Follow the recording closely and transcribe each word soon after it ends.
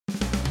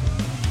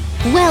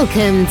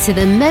Welcome to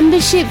the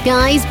Membership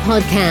Guys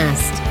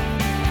podcast.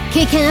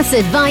 Kick-ass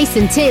advice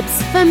and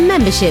tips for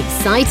membership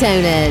site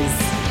owners.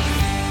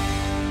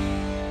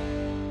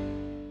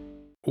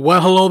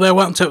 Well, hello there.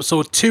 Welcome to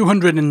episode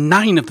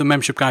 209 of the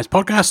Membership Guys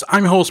podcast.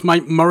 I'm your host,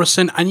 Mike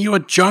Morrison, and you are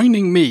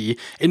joining me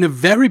in a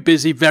very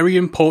busy, very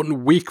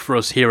important week for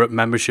us here at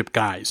Membership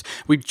Guys.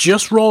 We've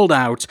just rolled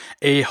out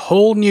a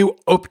whole new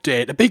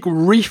update, a big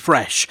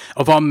refresh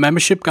of our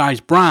Membership Guys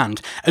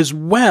brand, as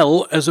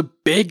well as a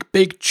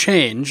big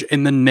change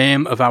in the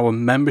name of our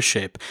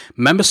membership.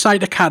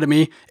 Membersite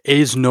Academy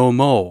is no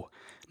more.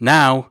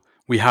 Now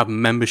we have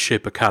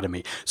Membership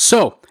Academy.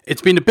 So,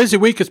 it's been a busy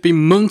week. It's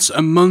been months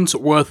and months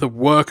worth of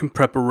work and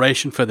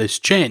preparation for this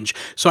change.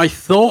 So I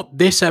thought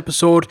this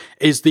episode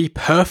is the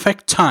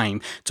perfect time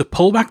to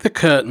pull back the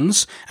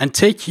curtains and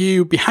take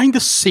you behind the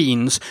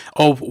scenes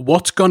of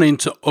what's gone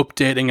into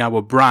updating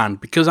our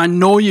brand. Because I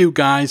know you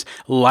guys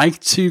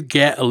like to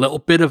get a little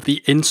bit of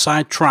the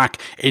inside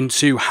track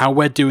into how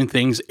we're doing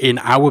things in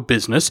our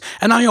business.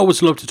 And I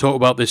always love to talk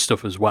about this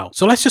stuff as well.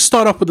 So let's just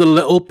start off with a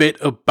little bit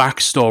of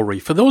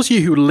backstory. For those of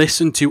you who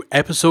listened to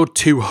episode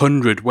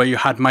 200, where you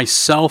had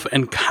myself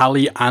and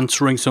Callie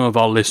answering some of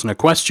our listener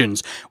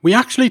questions, we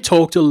actually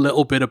talked a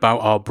little bit about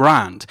our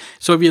brand.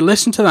 So if you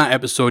listen to that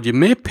episode, you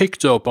may have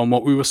picked up on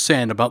what we were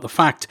saying about the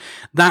fact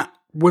that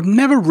we've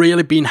never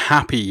really been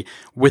happy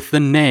with the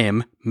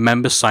name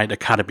Membersite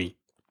Academy.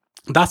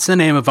 That's the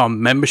name of our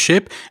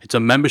membership. It's a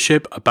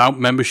membership about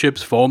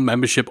memberships for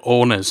membership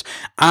owners.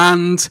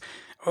 And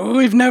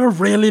we've never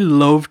really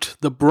loved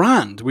the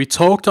brand. We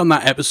talked on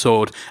that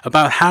episode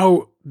about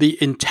how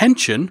the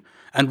intention,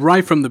 and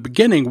right from the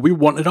beginning, we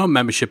wanted our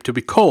membership to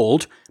be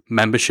called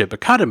Membership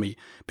Academy.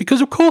 Because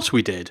of course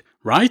we did,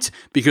 right?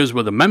 Because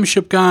we're the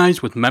Membership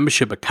Guys with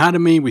Membership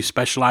Academy. We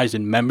specialize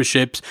in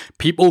memberships.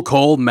 People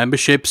call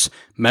memberships.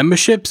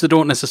 They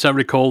don't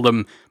necessarily call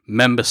them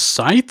member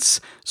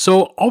sites.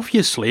 So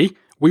obviously,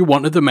 we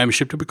wanted the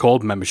membership to be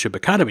called Membership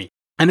Academy.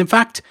 And in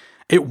fact,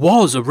 it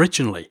was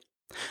originally.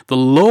 The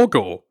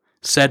logo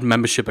said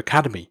Membership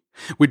Academy.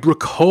 We'd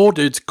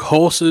recorded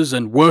courses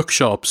and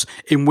workshops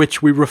in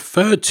which we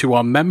referred to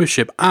our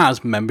membership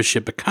as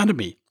Membership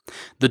Academy.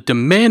 The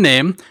domain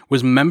name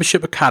was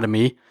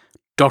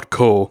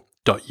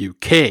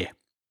membershipacademy.co.uk.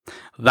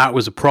 That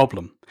was a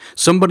problem.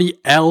 Somebody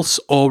else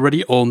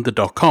already owned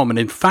the .com and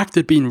in fact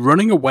had been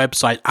running a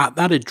website at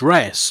that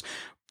address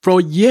for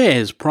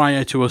years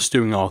prior to us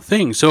doing our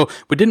thing. So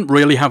we didn't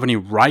really have any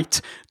right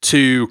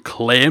to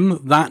claim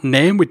that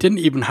name. We didn't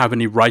even have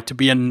any right to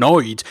be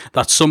annoyed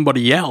that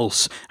somebody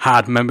else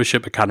had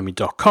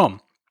membershipacademy.com.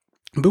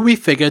 But we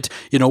figured,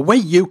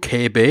 we're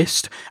UK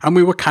based and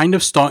we were kind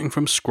of starting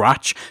from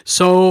scratch.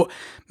 So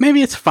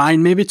maybe it's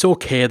fine. Maybe it's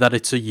okay that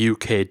it's a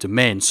UK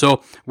domain.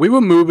 So we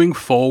were moving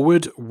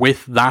forward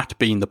with that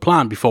being the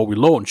plan before we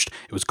launched.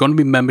 It was going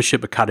to be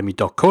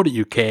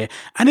membershipacademy.co.uk,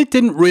 and it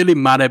didn't really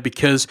matter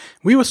because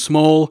we were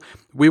small.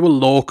 We were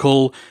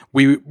local.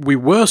 We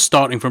were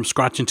starting from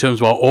scratch in terms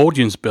of our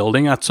audience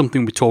building. That's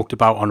something we talked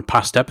about on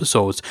past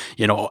episodes.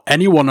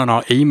 Anyone on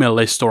our email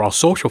list or our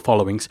social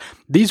followings,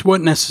 these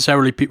weren't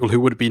necessarily people who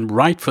would have been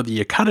right for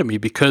the academy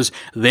because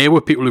they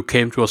were people who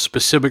came to us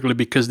specifically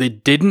because they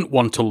didn't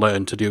want to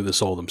learn to do this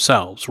all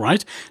themselves,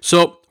 right?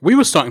 So we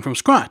were starting from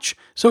scratch.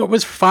 So it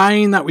was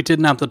fine that we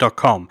didn't have the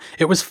 .com.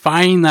 It was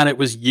fine that it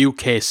was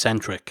UK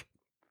centric.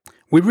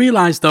 We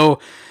realized though,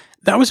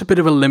 that was a bit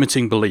of a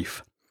limiting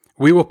belief.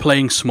 We were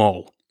playing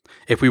small.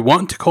 If we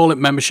wanted to call it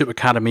Membership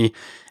Academy,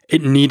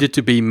 it needed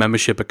to be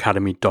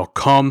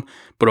membershipacademy.com,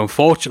 but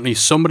unfortunately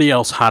somebody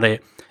else had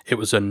it. It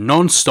was a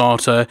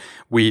non-starter.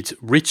 We'd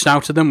reached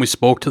out to them, we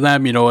spoke to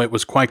them, it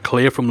was quite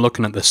clear from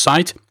looking at the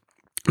site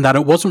that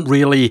it wasn't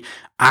really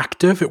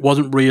active. It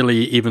wasn't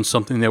really even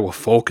something they were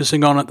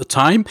focusing on at the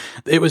time.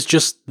 It was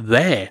just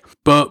there.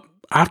 But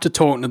after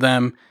talking to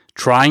them,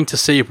 trying to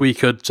see if we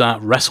could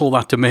wrestle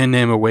that domain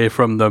name away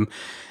from them,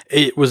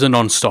 it was a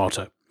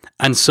non-starter.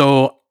 And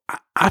so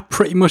at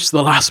pretty much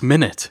the last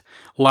minute,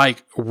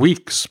 like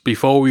weeks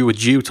before we were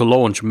due to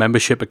launch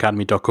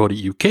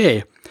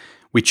membershipacademy.co.uk,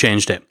 we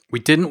changed it. We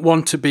didn't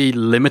want to be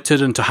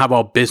limited and to have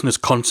our business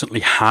constantly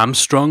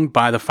hamstrung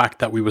by the fact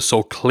that we were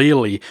so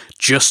clearly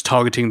just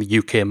targeting the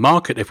UK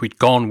market if we'd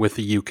gone with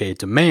the UK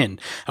domain.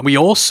 And we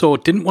also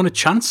didn't want to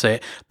chance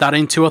it that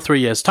in 2 or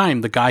 3 years'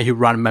 time, the guy who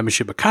ran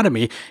Membership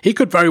Academy, he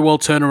could very well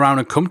turn around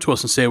and come to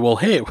us and say, well,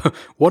 hey,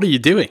 what are you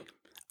doing?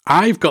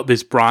 I've got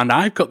this brand,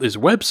 I've got this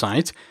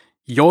website,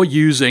 you're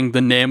using the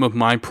name of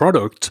my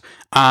product,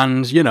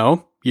 and, you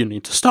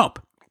need to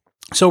stop.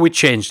 So we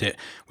changed it.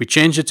 We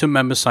changed it to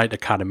Membersite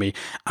Academy.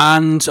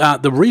 And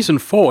the reason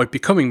for it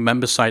becoming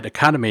Membersite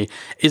Academy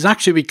is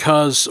actually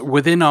because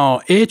within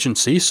our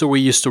agency, so we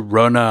used to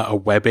run a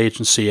web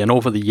agency, and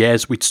over the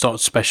years, we'd started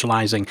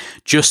specializing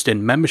just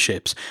in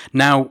memberships.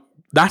 Now,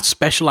 that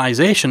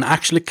specialization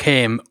actually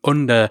came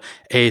under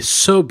a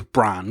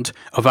sub-brand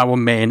of our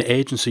main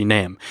agency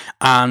name.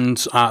 And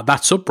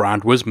that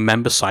sub-brand was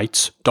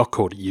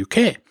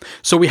membersites.co.uk.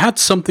 So we had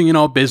something in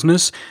our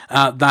business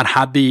that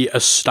had the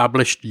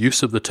established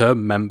use of the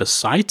term member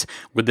site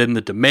within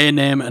the domain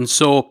name. And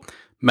so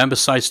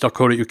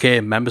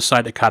membersites.co.uk,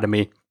 Membersite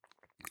Academy,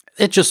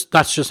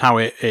 that's just how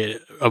it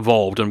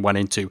evolved and went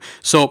into.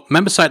 So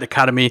Membersite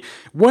Academy,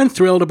 weren't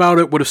thrilled about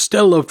it, would have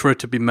still loved for it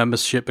to be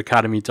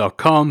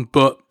membershipacademy.com,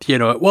 but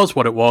it was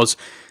what it was.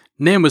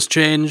 Name was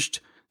changed,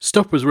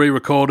 stuff was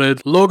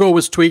re-recorded, logo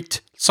was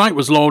tweaked, site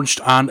was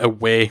launched, and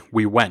away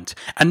we went.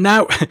 And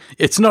now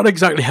it's not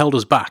exactly held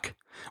us back.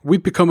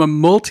 We've become a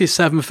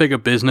multi-seven-figure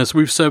business.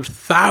 We've served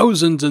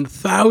thousands and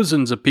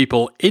thousands of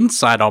people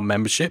inside our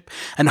membership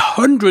and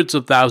hundreds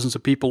of thousands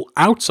of people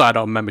outside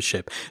our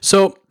membership.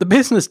 So the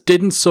business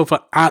didn't suffer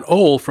at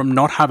all from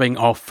not having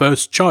our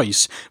first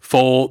choice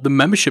for the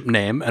membership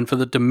name and for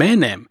the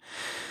domain name.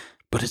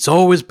 But it's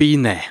always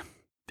been there,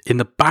 in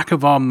the back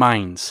of our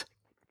minds,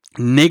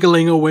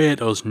 niggling away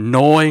at us,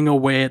 gnawing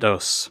away at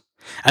us.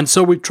 And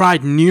so we've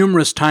tried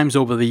numerous times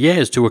over the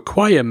years to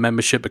acquire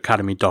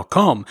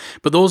membershipacademy.com,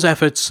 but those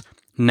efforts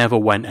never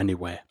went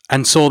anywhere.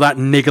 And so that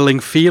niggling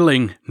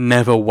feeling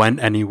never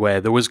went anywhere.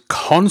 There was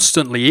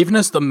constantly, even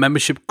as the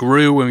membership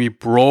grew and we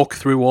broke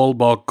through all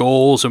of our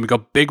goals and we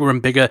got bigger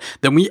and bigger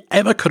than we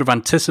ever could have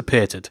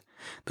anticipated,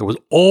 there was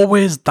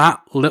always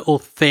that little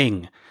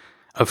thing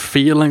of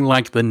feeling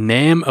like the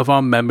name of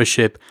our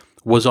membership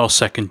was our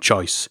second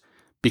choice,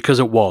 because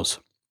it was.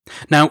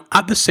 Now,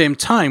 at the same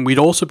time, we'd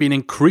also been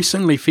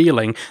increasingly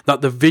feeling that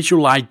the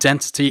visual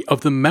identity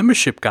of the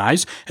membership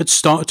guys had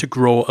started to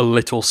grow a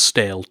little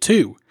stale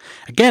too.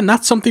 Again,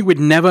 that's something we'd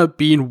never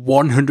been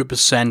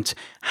 100%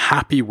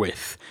 happy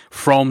with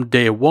from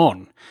day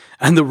one.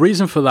 And the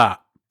reason for that,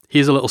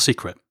 here's a little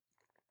secret.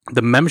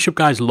 The membership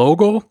guys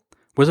logo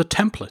was a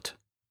template.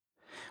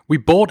 We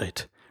bought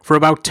it for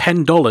about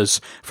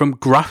 $10 from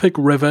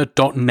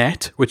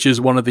graphicriver.net, which is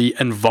one of the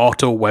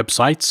Envato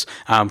websites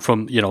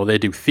from, they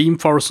do theme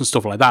forests and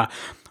stuff like that.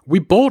 We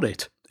bought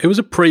it. It was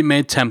a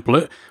pre-made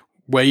template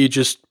where you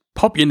just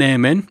pop your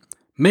name in,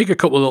 make a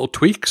couple of little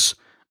tweaks,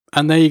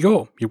 and there you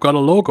go. You've got a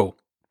logo.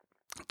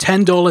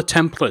 $10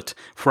 template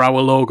for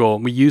our logo,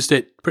 and we used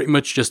it pretty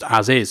much just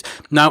as is.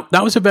 Now,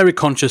 that was a very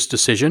conscious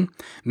decision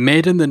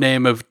made in the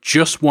name of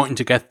just wanting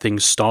to get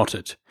things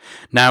started.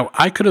 Now,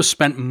 I could have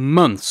spent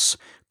months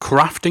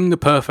crafting the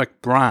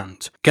perfect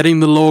brand, getting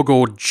the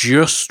logo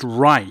just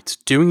right,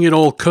 doing it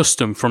all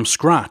custom from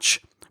scratch.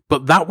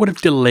 But that would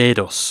have delayed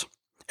us.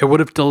 It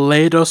would have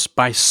delayed us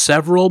by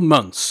several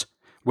months.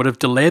 Would have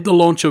delayed the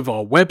launch of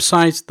our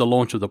website, the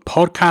launch of the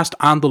podcast,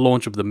 and the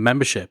launch of the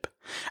membership.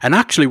 And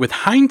actually, with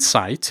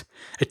hindsight,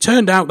 it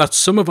turned out that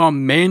some of our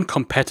main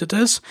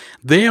competitors,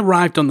 they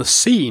arrived on the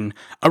scene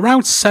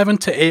around 7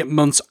 to 8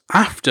 months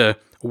after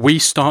we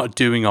started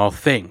doing our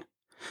thing.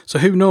 So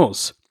who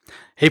knows?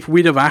 If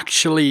we'd have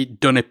actually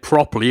done it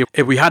properly,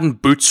 if we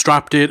hadn't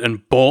bootstrapped it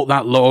and bought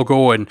that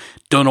logo and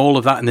done all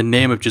of that in the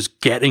name of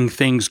just getting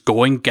things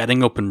going,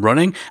 getting up and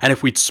running, and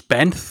if we'd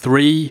spent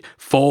 3,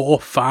 4,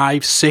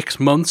 5, 6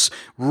 months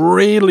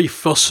really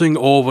fussing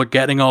over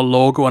getting our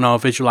logo and our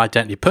visual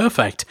identity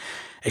perfect,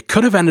 it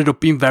could have ended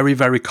up being very,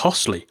 very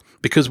costly,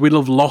 because we'd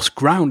have lost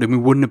ground and we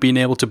wouldn't have been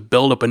able to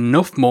build up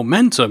enough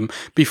momentum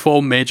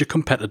before major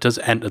competitors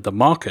entered the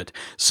market.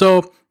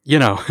 So,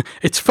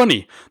 it's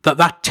funny that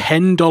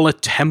 $10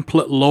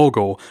 template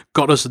logo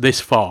got us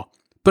this far,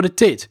 but it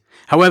did.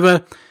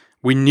 However,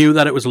 we knew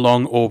that it was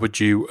long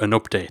overdue an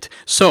update.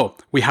 So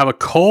we have a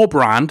core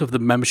brand of the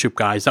membership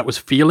guys that was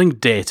feeling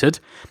dated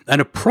and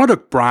a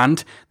product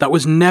brand that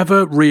was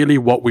never really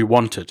what we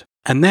wanted.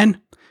 And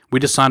then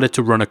we decided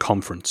to run a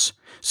conference.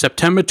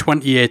 September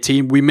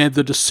 2018, we made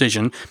the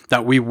decision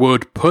that we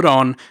would put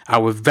on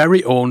our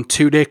very own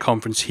 2-day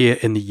conference here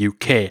in the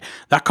UK.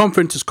 That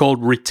conference is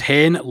called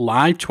Retain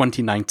Live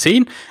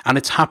 2019, and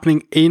it's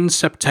happening in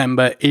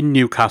September in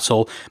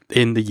Newcastle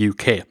in the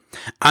UK.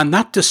 And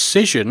that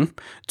decision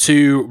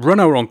to run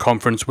our own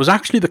conference was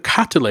actually the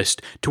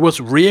catalyst to us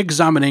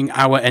re-examining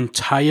our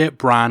entire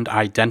brand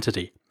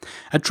identity.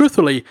 And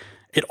truthfully,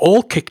 it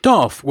all kicked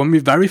off when we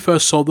very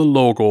first saw the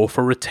logo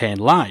for Retain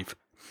Live.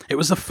 It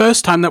was the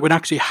first time that we'd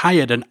actually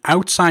hired an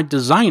outside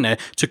designer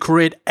to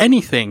create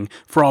anything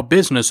for our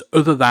business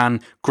other than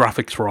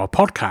graphics for our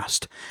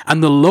podcast.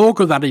 And the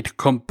logo that he'd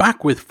come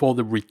back with for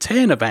the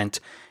Retain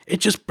event, it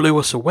just blew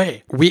us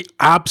away. We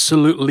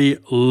absolutely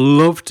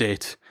loved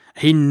it.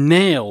 He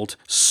nailed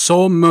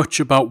so much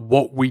about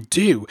what we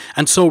do.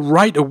 And so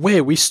right away,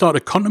 we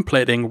started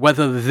contemplating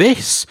whether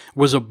this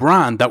was a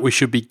brand that we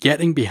should be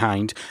getting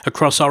behind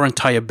across our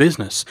entire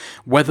business,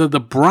 whether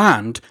the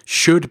brand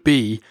should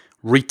be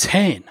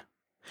Retain.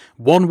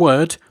 One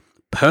word,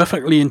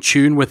 perfectly in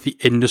tune with the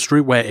industry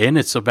we're in.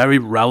 It's a very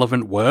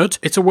relevant word.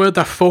 It's a word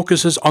that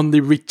focuses on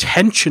the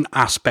retention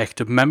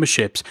aspect of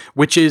memberships,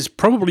 which is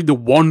probably the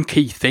one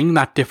key thing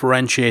that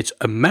differentiates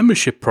a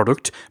membership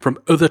product from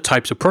other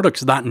types of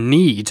products that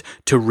need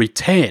to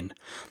retain.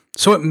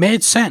 So it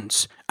made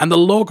sense. And the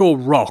logo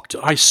rocked.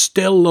 I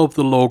still love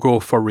the logo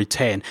for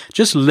Retain.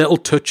 Just little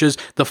touches.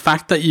 The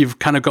fact that you've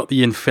kind of got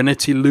the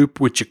infinity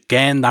loop, which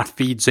again, that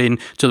feeds in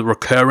to the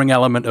recurring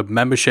element of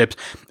memberships.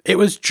 It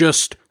was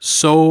just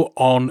so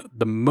on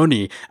the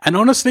money. And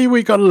honestly,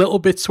 we got a little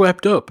bit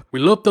swept up. We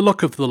loved the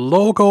look of the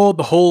logo,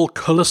 the whole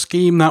color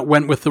scheme that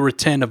went with the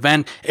Retain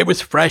event. It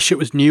was fresh, it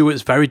was new, it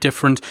was very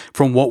different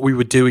from what we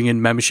were doing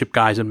in Membership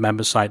Guys and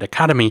Membersite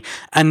Academy.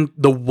 And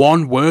the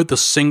one word, the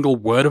single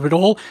word of it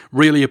all,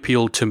 really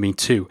appealed to me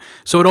too.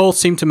 So it all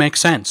seemed to make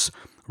sense.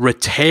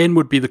 Retain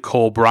would be the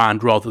core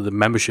brand rather than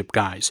Membership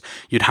Guys.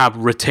 You'd have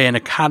Retain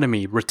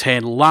Academy,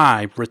 Retain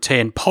Live,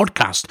 Retain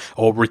Podcast,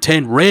 or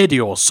Retain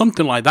Radio, or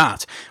something like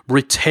that.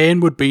 Retain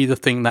would be the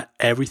thing that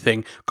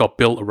everything got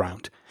built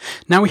around.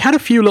 Now, we had a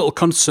few little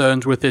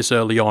concerns with this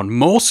early on,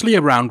 mostly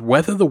around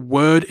whether the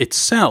word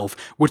itself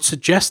would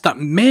suggest that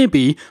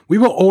maybe we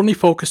were only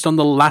focused on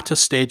the latter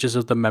stages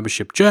of the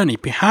membership journey.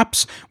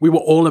 Perhaps we were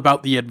all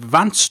about the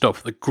advanced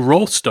stuff, the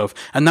growth stuff,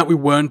 and that we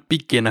weren't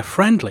beginner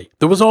friendly.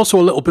 There was also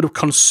a little bit of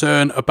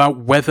concern about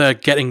whether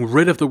getting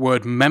rid of the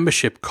word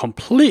membership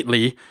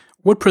completely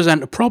would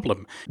present a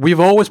problem.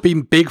 We've always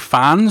been big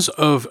fans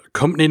of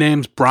company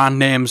names, brand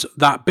names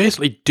that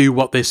basically do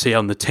what they say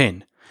on the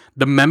tin.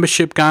 The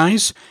Membership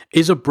Guys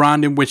is a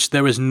brand in which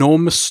there is no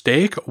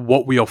mistake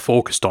what we are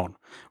focused on,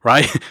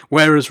 right?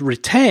 Whereas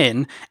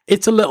Retain,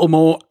 it's a little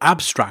more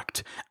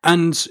abstract.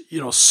 And,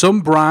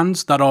 some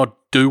brands that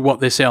do what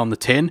they say on the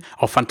tin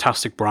are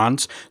fantastic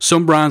brands.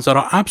 Some brands that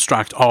are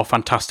abstract are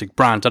fantastic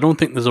brands. I don't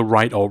think there's a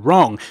right or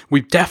wrong.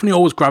 We've definitely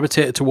always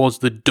gravitated towards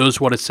the does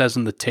what it says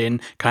on the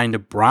tin kind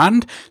of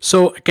brand.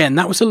 So again,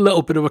 that was a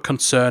little bit of a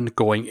concern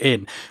going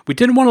in. We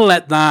didn't want to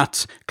let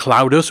that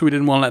cloud us. We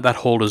didn't want to let that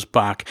hold us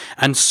back.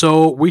 And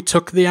so we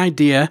took the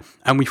idea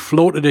and we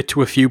floated it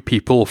to a few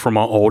people from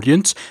our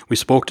audience. We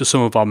spoke to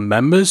some of our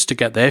members to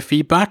get their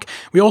feedback.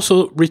 We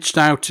also reached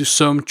out to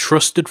some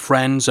trusted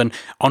friends and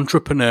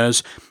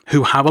entrepreneurs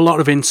who have a lot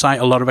of insight,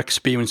 a lot of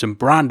experience in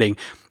branding,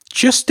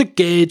 just to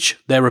gauge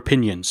their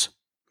opinions.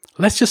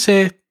 Let's just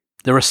say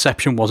the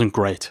reception wasn't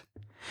great.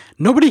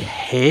 Nobody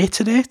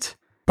hated it,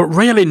 but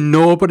really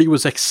nobody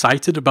was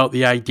excited about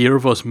the idea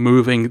of us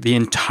moving the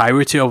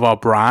entirety of our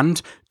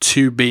brand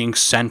to being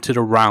centered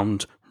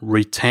around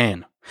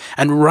Retain.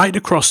 And right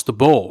across the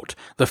board,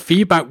 the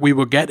feedback we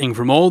were getting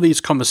from all these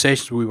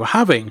conversations we were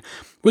having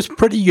was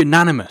pretty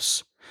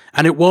unanimous.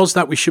 And it was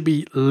that we should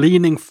be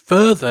leaning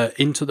further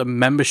into the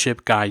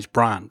Membership Guys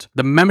brand.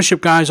 The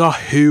Membership Guys are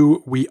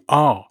who we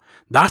are.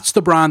 That's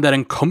the brand that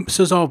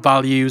encompasses our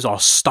values, our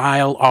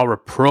style, our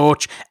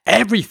approach,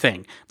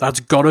 everything that's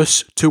got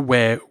us to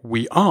where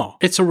we are.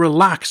 It's a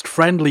relaxed,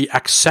 friendly,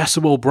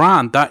 accessible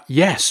brand that,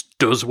 yes,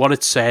 does what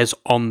it says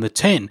on the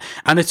tin.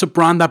 And it's a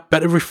brand that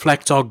better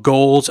reflects our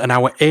goals and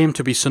our aim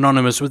to be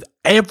synonymous with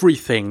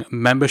everything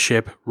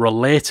membership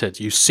related.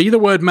 You see the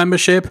word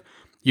membership,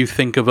 you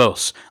think of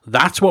us.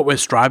 That's what we're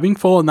striving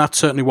for, and that's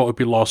certainly what would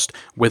be lost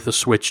with the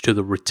switch to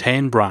the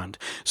Retain brand.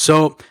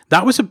 So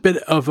that was a bit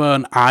of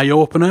an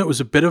eye-opener. It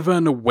was a bit of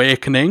an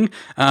awakening.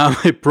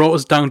 It brought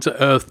us down to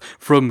earth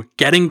from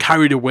getting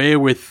carried away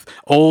with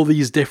all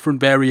these different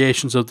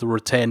variations of the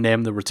Retain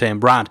name, the Retain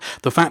brand.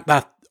 The fact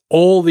that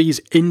all these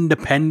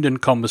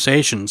independent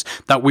conversations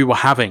that we were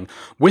having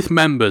with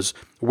members,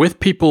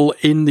 with people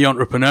in the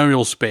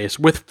entrepreneurial space,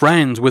 with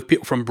friends, with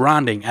people from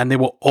branding, and they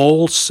were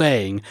all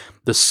saying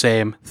the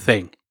same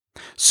thing.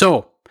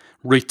 So,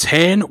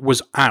 Retain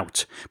was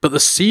out, but the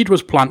seed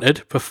was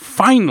planted for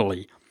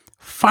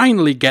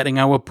finally getting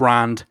our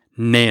brand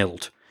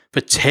nailed, for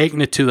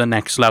taking it to the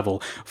next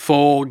level,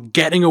 for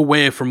getting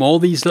away from all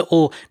these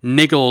little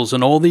niggles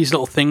and all these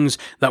little things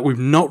that we've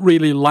not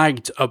really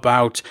liked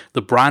about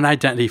the brand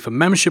identity for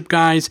Membership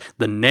Guys,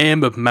 the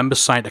name of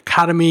Membersite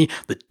Academy,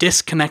 the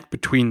disconnect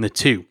between the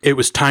two. It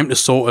was time to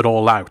sort it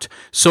all out.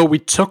 So we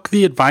took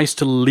the advice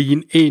to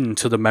lean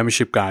into the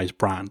Membership Guys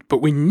brand,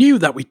 but we knew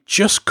that we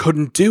just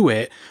couldn't do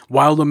it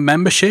while the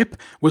membership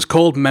was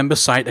called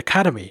Membersite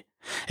Academy.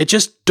 It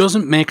just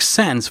doesn't make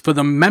sense for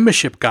the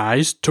Membership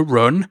Guys to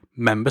run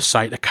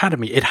Membersite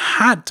Academy. It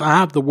had to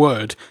have the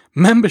word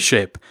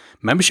membership.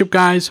 Membership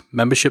Guys,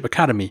 Membership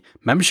Academy.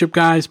 Membership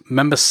Guys,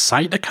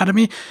 Membersite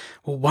Academy.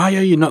 Well, why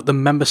are you not the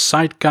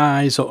Membersite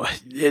Guys? Or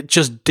it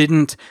just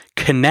didn't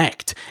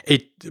connect.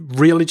 It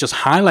really just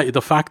highlighted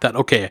the fact that,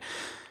 okay,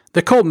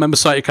 they're called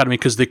Membersite Academy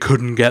because they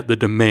couldn't get the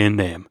domain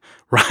name,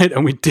 right?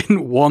 And we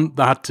didn't want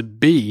that to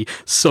be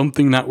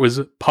something that was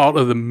part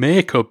of the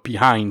makeup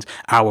behind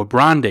our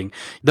branding.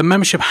 The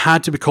membership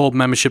had to be called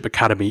Membership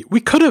Academy. We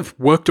could have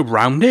worked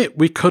around it.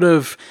 We could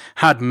have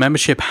had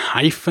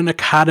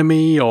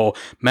Membership-Academy or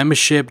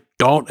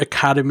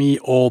Membership.Academy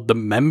or the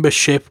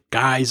Membership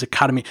Guys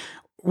Academy.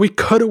 We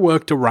could have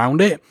worked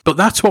around it, but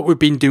that's what we've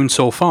been doing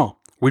so far.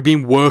 We'd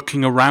been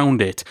working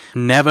around it,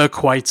 never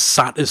quite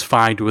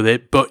satisfied with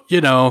it, but,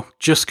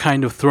 just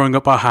kind of throwing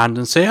up our hand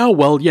and say, oh,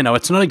 well,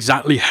 it's not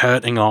exactly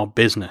hurting our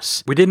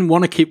business. We didn't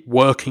want to keep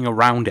working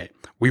around it.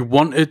 We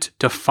wanted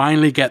to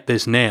finally get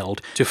this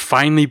nailed, to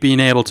finally being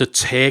able to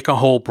take a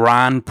whole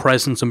brand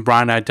presence and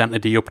brand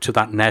identity up to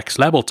that next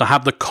level, to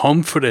have the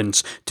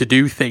confidence to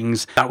do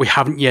things that we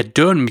haven't yet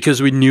done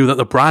because we knew that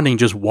the branding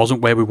just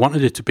wasn't where we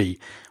wanted it to be.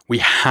 We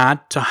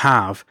had to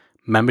have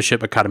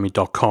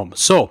membershipacademy.com.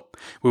 So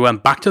we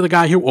went back to the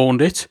guy who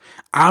owned it,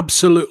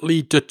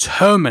 absolutely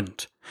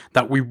determined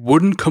that we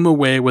wouldn't come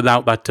away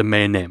without that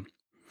domain name.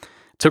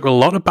 Took a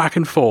lot of back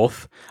and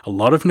forth, a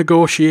lot of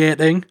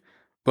negotiating,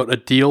 but a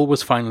deal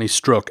was finally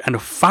struck. And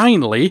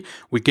finally,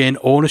 we gained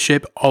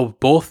ownership of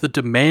both the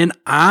domain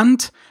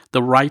and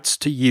the rights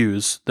to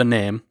use the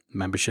name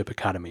Membership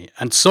Academy.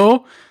 And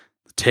so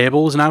the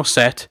table is now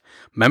set.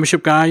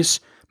 Membership Guys,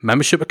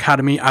 Membership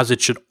Academy, as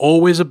it should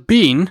always have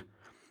been.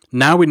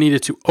 Now we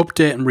needed to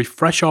update and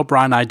refresh our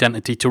brand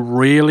identity to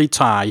really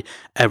tie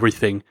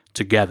everything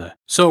together.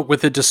 So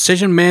with the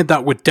decision made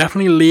that we're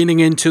definitely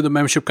leaning into the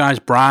Membership Guys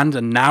brand,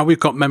 and now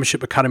we've got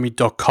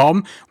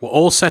membershipacademy.com, we're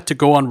all set to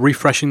go on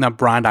refreshing that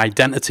brand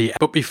identity.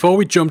 But before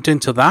we jumped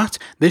into that,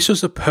 this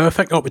was the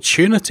perfect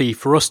opportunity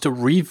for us to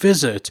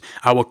revisit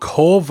our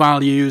core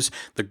values,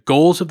 the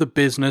goals of the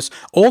business,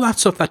 all that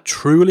stuff that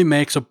truly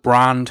makes a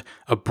brand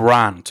a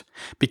brand.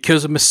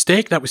 Because a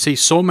mistake that we see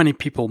so many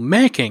people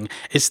making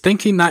is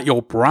thinking that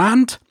your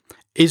brand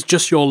is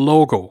just your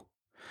logo.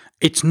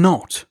 It's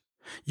not.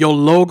 Your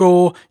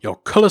logo, your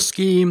color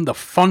scheme, the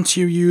fonts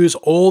you use,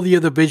 all the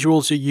other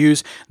visuals you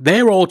use,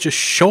 they're all just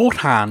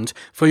shorthand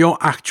for your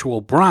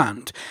actual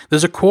brand.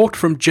 There's a quote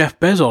from Jeff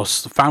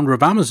Bezos, the founder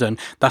of Amazon,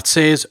 that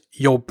says,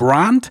 "Your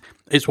brand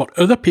is what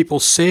other people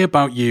say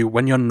about you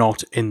when you're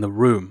not in the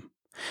room."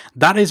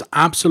 That is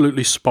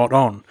absolutely spot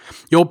on.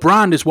 Your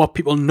brand is what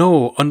people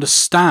know,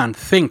 understand,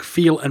 think,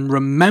 feel, and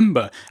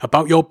remember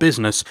about your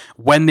business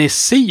when they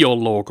see your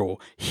logo,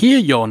 hear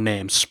your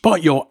name,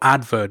 spot your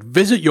advert,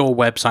 visit your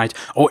website,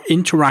 or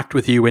interact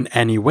with you in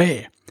any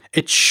way.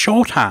 It's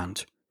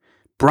shorthand.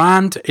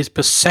 Brand is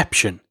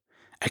perception,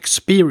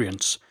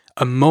 experience,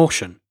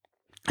 emotion.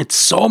 It's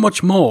so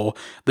much more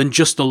than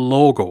just a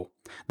logo,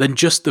 than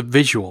just the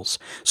visuals.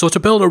 So to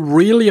build a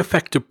really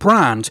effective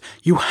brand,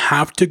 you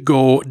have to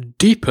go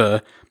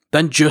deeper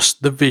than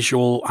just the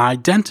visual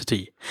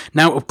identity.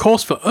 Now, of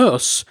course, for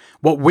us,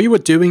 what we were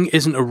doing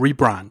isn't a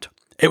rebrand.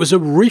 It was a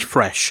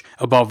refresh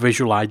of our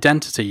visual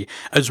identity,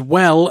 as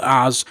well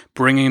as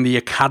bringing the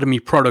Academy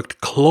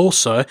product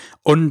closer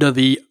under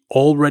the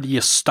already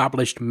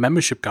established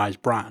Membership Guys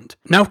brand.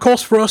 Now, of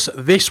course, for us,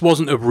 this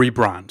wasn't a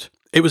rebrand.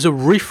 It was a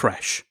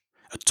refresh.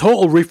 A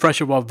total refresh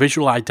of our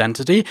visual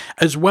identity,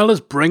 as well as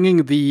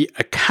bringing the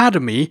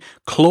Academy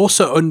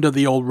closer under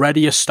the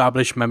already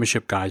established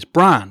Membership Guys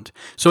brand.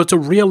 So it's a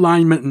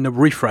realignment and a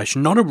refresh,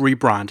 not a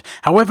rebrand.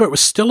 However, it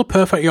was still a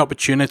perfect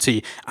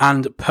opportunity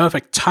and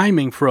perfect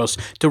timing for us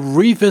to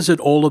revisit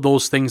all of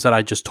those things that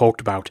I just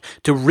talked about,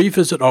 to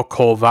revisit our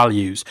core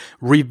values,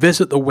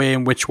 revisit the way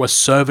in which we're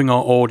serving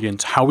our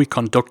audience, how we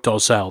conduct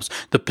ourselves,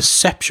 the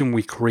perception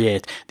we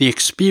create, the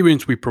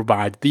experience we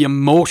provide, the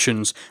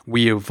emotions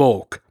we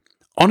evoke.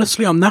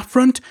 Honestly, on that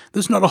front,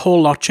 there's not a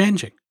whole lot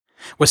changing.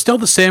 We're still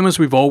the same as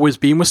we've always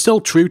been. We're still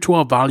true to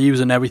our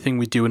values and everything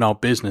we do in our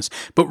business.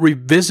 But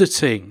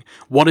revisiting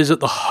what is at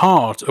the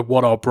heart of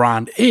what our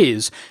brand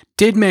is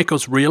did make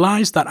us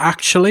realize that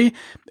actually,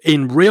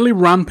 in really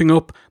ramping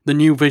up the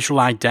new visual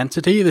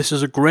identity, this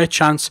is a great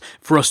chance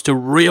for us to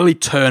really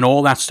turn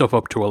all that stuff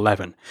up to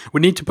 11.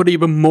 We need to put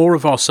even more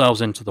of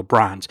ourselves into the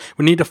brand.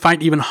 We need to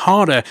fight even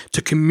harder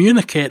to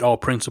communicate our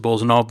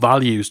principles and our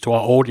values to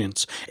our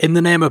audience in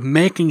the name of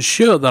making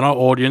sure that our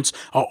audience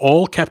are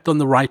all kept on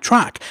the right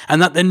track and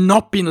that they're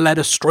not being led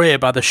astray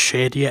by the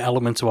shadier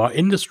elements of our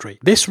industry.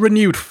 This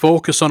renewed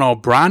focus on our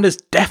brand has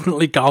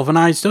definitely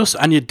galvanized us,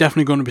 and you're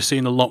definitely going to be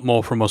seeing a lot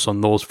more from us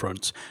on those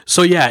fronts.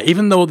 So yeah,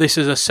 even though this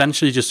is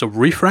essentially just a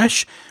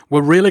refresh,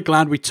 we're really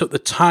glad we took the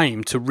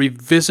time to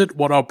revisit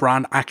what our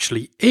brand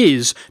actually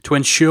is to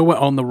ensure we're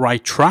on the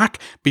right track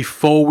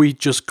before we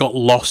just got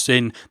lost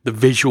in the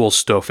visual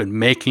stuff and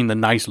making the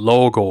nice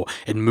logo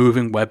and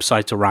moving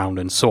websites around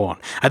and so on.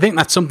 I think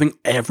that's something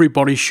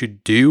everybody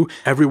should do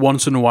every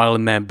once in a while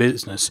in their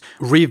business,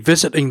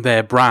 revisiting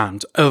their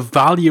brand,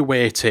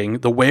 evaluating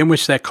the way in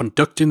which they're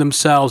conducting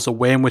themselves, the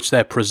way in which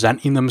they're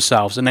presenting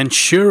themselves, and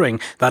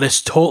ensuring that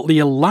it's totally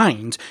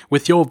aligned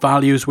with your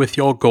values, with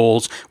your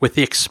goals, with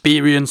the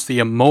experience, the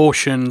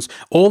emotions,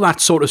 all that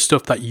sort of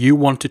stuff that you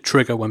want to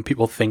trigger when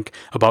people think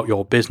about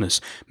your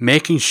business.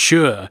 Making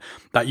sure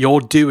that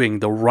you're doing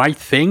the right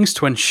things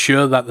to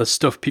ensure that the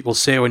stuff people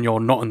say when you're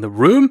not in the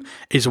room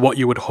is what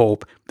you would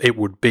hope it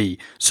would be.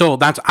 So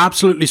that's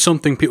absolutely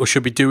something people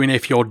should be doing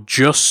if you're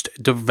just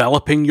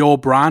developing your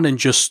brand and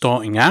just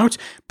starting out.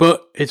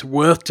 But it's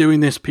worth doing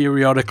this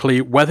periodically,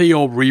 whether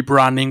you're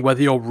rebranding,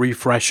 whether you're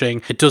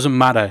refreshing, it doesn't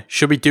matter.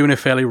 Should be doing it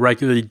fairly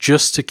regularly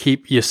just to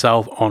keep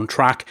yourself on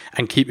track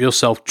and keep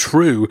yourself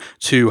true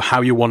to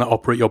how you want to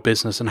operate your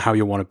business and how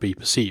you want to be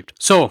perceived.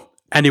 So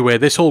Anyway,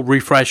 this whole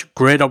refresh,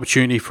 great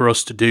opportunity for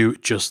us to do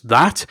just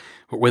that.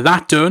 But with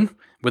that done,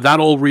 with that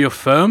all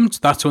reaffirmed,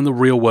 that's when the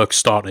real work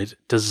started,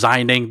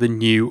 designing the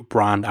new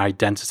brand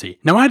identity.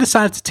 Now, I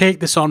decided to take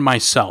this on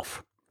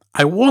myself.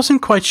 I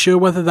wasn't quite sure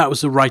whether that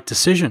was the right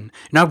decision.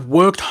 I've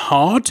worked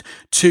hard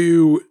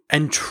to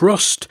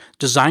entrust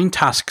design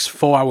tasks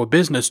for our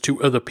business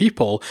to other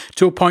people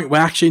to a point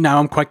where actually now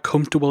I'm quite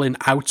comfortable in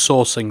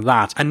outsourcing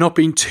that and not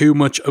being too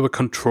much of a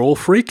control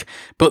freak.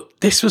 But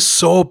this was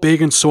so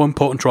big and so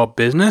important to our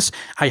business,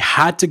 I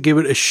had to give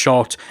it a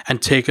shot and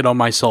take it on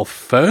myself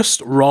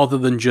first rather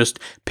than just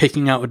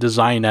picking out a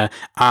designer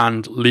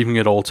and leaving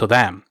it all to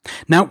them.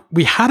 Now,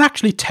 we had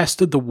actually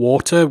tested the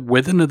water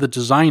with another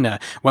designer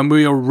when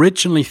we were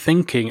originally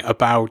thinking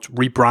about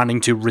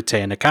rebranding to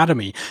Retain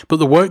Academy, but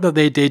the work that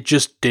they did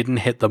just didn't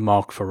hit the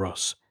mark for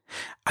us.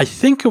 I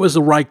think it was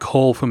the right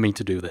call for me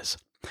to do this.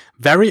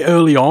 Very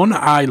early on,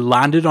 I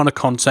landed on a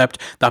concept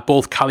that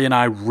both Callie and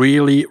I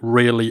really,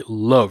 really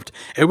loved.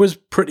 It was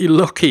pretty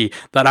lucky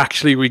that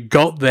actually we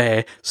got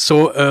there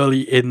so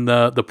early in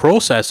the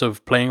process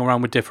of playing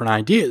around with different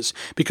ideas,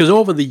 because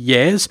over the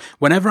years,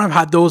 whenever I've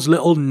had those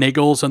little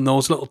niggles and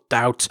those little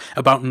doubts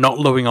about not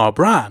loving our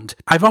brand,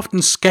 I've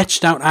often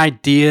sketched out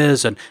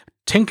ideas and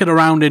tinkered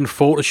around in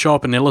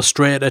Photoshop and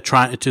Illustrator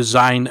trying to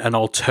design an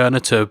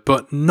alternative,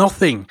 but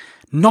nothing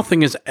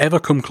has ever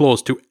come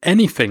close to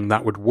anything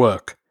that would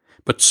work.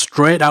 But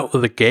straight out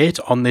of the gate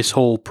on this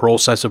whole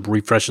process of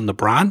refreshing the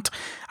brand,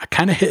 I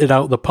kind of hit it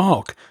out of the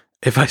park,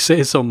 if I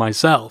say so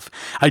myself.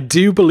 I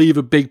do believe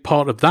a big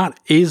part of that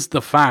is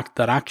the fact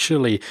that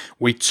actually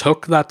we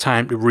took that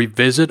time to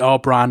revisit our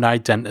brand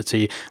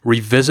identity,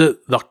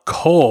 revisit the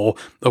core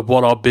of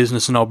what our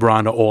business and our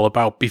brand are all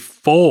about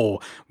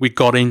before we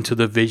got into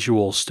the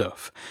visual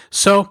stuff.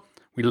 So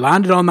we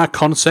landed on that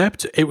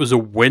concept. It was a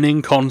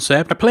winning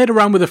concept. I played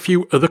around with a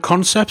few other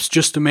concepts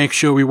just to make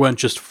sure we weren't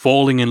just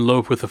falling in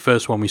love with the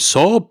first one we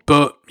saw.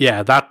 But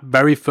yeah, that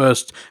very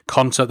first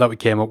concept that we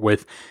came up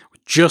with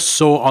just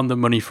so on the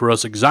money for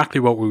us,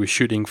 exactly what we were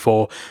shooting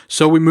for.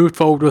 So we moved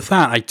forward with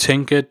that. I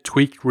tinkered,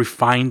 tweaked,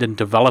 refined, and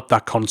developed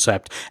that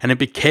concept. And it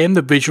became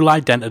the visual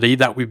identity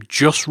that we've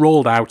just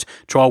rolled out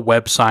to our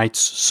websites,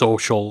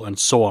 social, and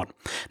so on.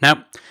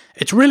 Now,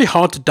 it's really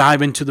hard to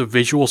dive into the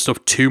visual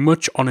stuff too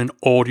much on an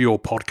audio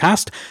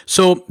podcast.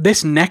 So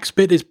this next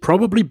bit is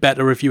probably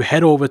better if you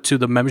head over to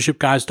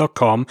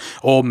themembershipguys.com,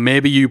 or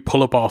maybe you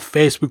pull up our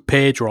Facebook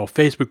page or our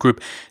Facebook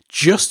group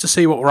just to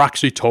see what we're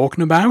actually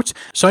talking about.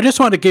 So I just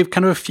want to give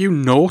kind of a few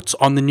notes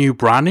on the new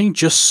branding,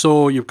 just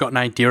so you've got an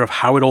idea of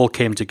how it all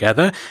came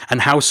together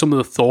and how some of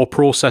the thought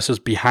processes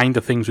behind the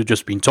things we've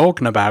just been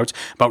talking about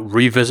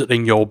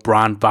revisiting your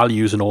brand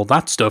values and all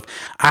that stuff,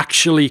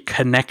 actually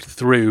connect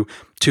through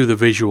to the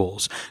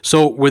visuals.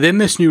 So within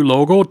this new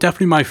logo,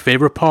 definitely my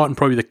favorite part and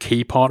probably the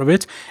key part of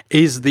it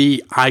is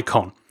the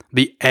icon,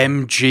 the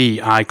MG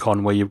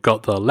icon, where you've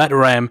got the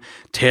letter M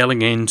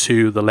tailing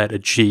into the letter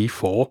G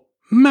for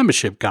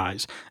Membership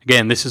Guys.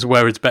 Again, this is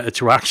where it's better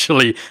to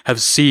actually have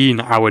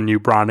seen our new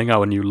branding,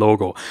 our new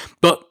logo.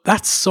 But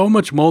that's so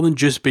much more than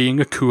just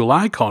being a cool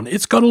icon.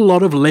 It's got a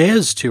lot of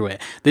layers to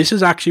it. This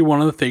is actually one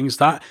of the things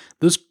that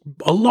there's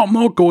a lot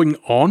more going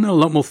on, a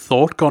lot more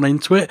thought gone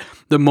into it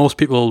than most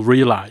people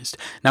realized.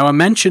 Now, I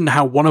mentioned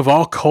how one of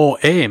our core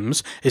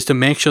aims is to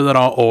make sure that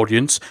our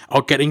audience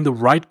are getting the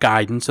right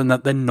guidance and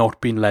that they're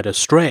not being led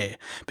astray.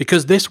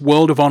 Because this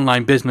world of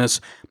online business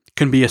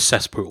can be a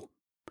cesspool.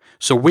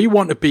 So we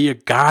want to be a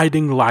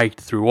guiding light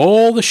through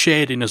all the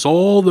shadiness,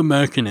 all the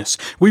murkiness.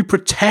 We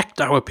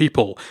protect our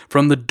people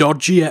from the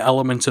dodgier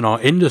elements in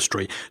our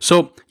industry.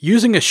 So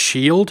using a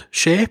shield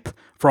shape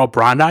for our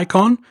brand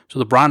icon, so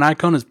the brand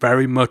icon is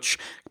very much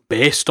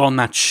based on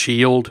that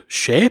shield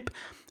shape,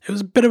 it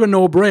was a bit of a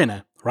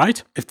no-brainer,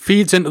 right? It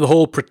feeds into the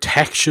whole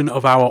protection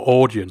of our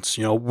audience.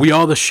 You know, we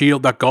are the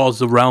shield that guards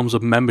the realms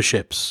of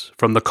memberships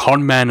from the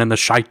con men and the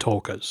shite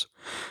talkers.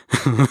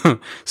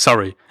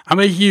 Sorry, I'm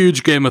a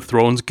huge Game of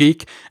Thrones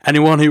geek.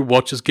 Anyone who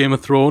watches Game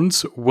of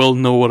Thrones will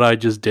know what I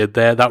just did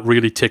there. That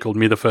really tickled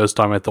me the first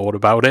time I thought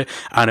about it,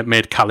 and it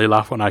made Callie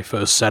laugh when I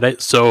first said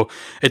it. So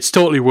it's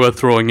totally worth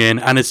throwing in,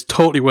 and it's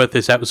totally worth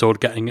this episode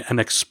getting an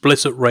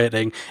explicit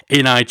rating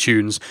in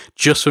iTunes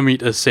just for me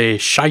to say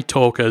shite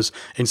talkers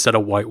instead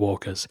of White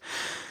Walkers.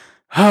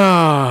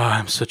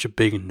 I'm such a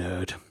big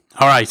nerd.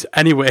 All right,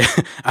 anyway,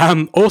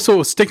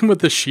 also sticking with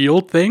the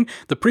shield thing,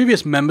 the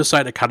previous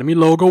MemberSite Academy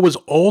logo was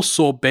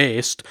also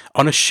based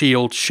on a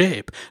shield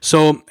shape.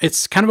 So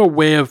it's kind of a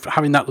way of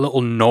having that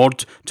little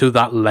nod to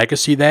that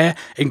legacy there,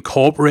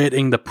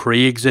 incorporating the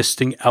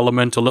pre-existing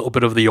element, a little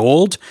bit of the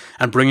old,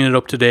 and bringing it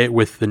up to date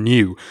with the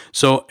new.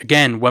 So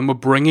again, when we're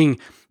bringing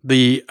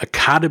the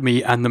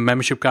Academy and the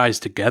Membership Guys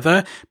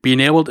together, being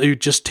able to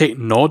just take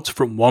nods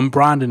from one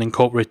brand and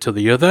incorporate to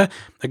the other,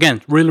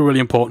 again, really, really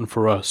important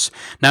for us.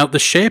 Now, the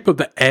shape of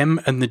the M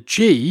and the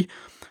G,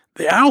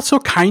 they also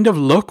kind of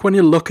look, when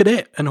you look at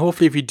it, and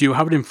hopefully if you do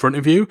have it in front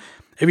of you,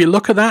 if you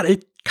look at that,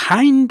 it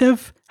kind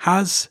of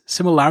has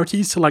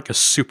similarities to like a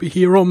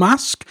superhero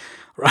mask,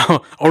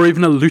 or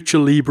even a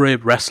lucha libre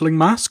wrestling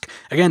mask.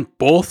 Again,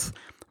 both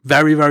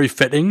Very, very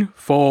fitting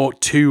for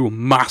two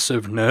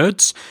massive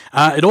nerds.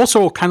 It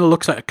also kind of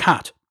looks like a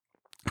cat.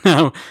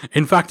 Now,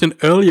 in fact, an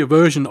earlier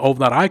version of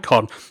that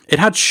icon, it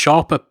had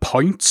sharper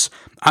points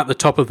at the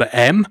top of the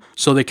M,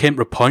 so they came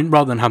to a point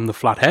rather than having the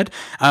flat head.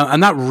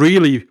 And that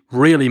really,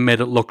 really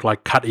made it look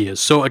like cat ears.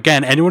 So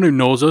again, anyone who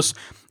knows us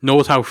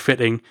knows how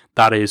fitting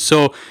that is.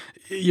 So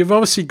you've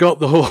obviously got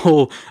the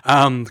whole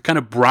kind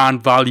of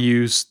brand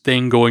values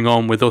thing going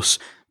on with us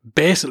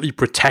basically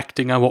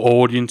protecting our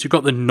audience. You've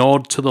got the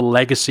nod to the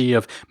legacy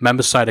of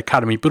Memberside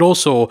Academy, but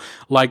also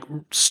like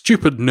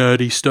stupid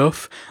nerdy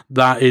stuff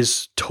that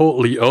is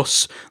totally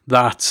us,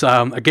 that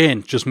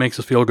again just makes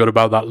us feel good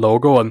about that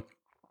logo, and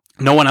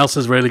no one else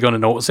is really going to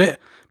notice it,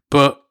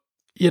 but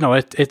you know,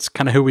 it's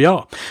kind of who we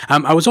are.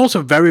 I was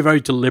also very, very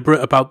deliberate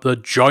about the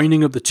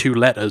joining of the two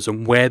letters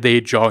and where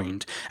they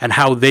joined and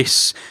how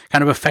this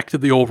kind of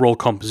affected the overall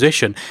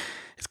composition.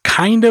 It's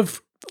kind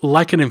of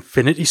like an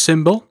infinity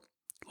symbol.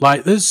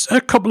 Like, there's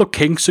a couple of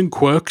kinks and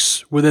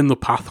quirks within the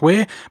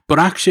pathway, but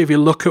actually if you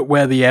look at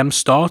where the M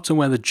starts and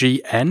where the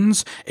G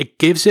ends, it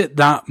gives it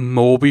that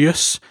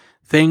Mobius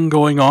thing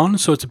going on.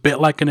 So it's a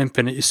bit like an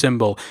infinity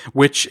symbol,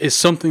 which is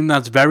something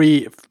that's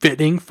very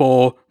fitting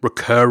for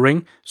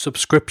recurring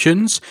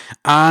subscriptions,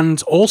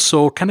 and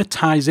also kind of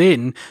ties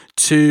in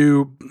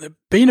to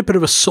being a bit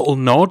of a subtle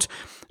nod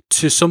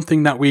to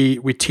something that we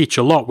teach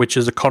a lot, which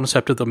is the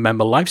concept of the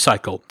member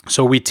lifecycle.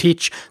 So we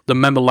teach the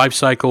member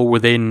lifecycle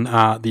within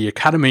the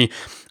Academy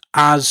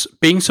as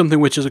being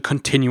something which is a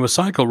continuous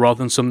cycle rather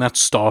than something that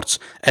starts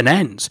and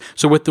ends.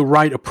 So with the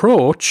right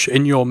approach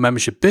in your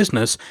membership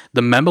business,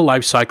 the member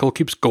life cycle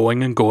keeps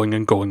going and going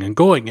and going and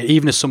going. And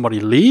even if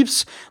somebody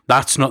leaves,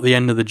 that's not the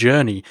end of the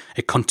journey.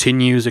 It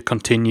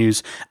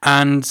continues.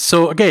 And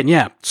so again,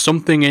 yeah,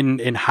 something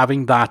in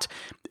having that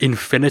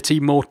infinity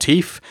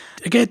motif.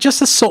 Again,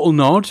 just a subtle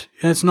nod.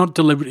 It's not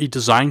deliberately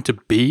designed to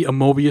be a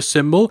Mobius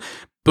symbol,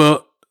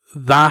 but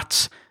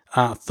that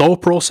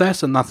thought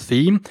process and that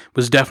theme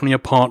was definitely a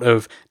part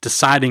of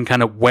deciding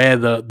kind of where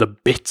the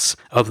bits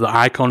of the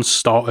icon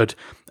started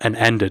and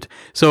ended.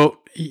 So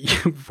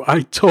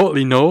I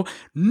totally know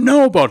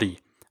nobody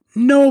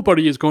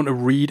is going to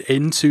read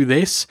into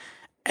this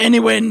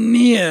anywhere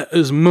near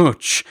as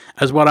much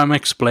as what I'm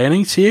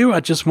explaining to you. I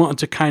just wanted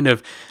to kind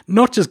of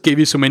not just give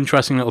you some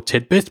interesting little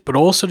tidbits, but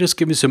also just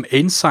give you some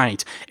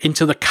insight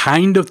into the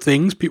kind of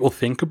things people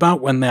think about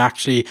when they're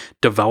actually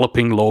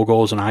developing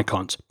logos and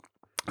icons.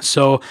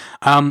 So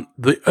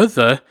the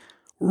other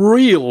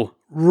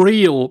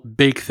real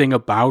big thing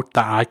about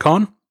that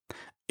icon,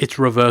 it's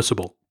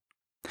reversible.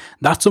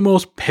 That's the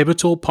most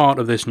pivotal part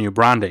of this new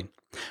branding.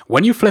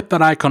 When you flip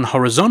that icon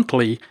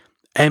horizontally,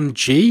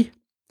 MG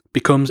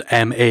becomes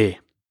MA.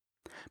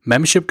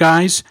 Membership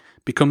Guys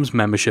becomes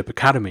Membership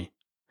Academy.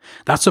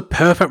 That's a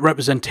perfect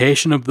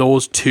representation of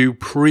those two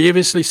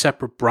previously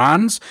separate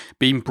brands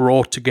being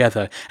brought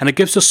together. And it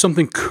gives us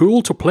something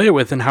cool to play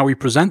with in how we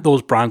present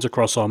those brands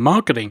across our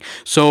marketing.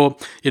 So,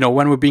 you know,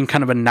 when we've been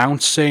kind of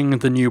announcing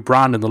the new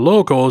brand and the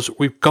logos,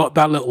 we've got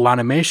that little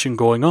animation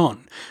going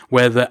on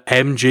where the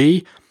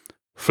MG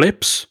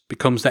flips,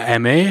 becomes the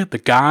MA,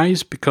 the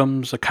Guys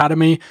becomes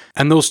Academy,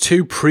 and those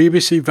two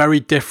previously very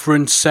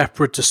different,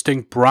 separate,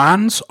 distinct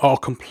brands are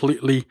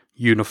completely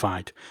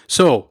unified.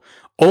 So,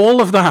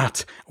 all of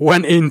that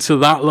went into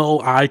that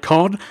little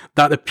icon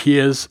that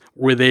appears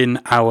within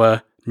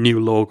our new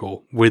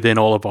logo, within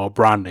all of our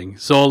branding.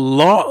 So a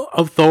lot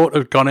of thought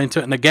had gone into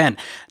it. And again,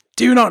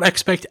 do not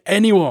expect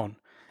anyone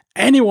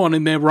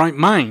in their right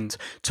mind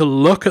to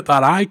look at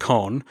that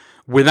icon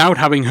without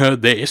having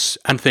heard this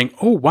and think,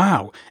 oh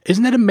wow,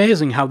 isn't it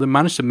amazing how they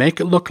managed to make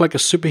it look like a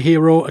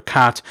superhero, a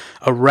cat,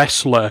 a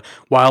wrestler,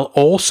 while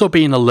also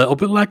being a little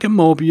bit like a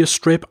Mobius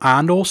strip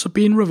and also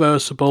being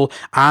reversible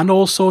and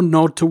also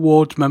nod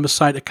towards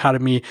Memberside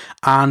Academy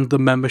and the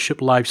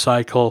membership life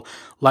cycle.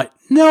 Like,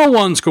 no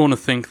one's going to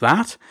think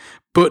that,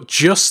 but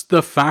just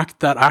the fact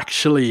that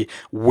actually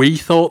we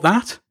thought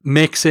that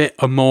makes it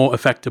a more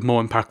effective,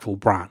 more impactful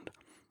brand.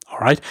 All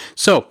right,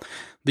 so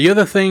the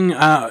other thing,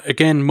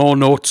 again, more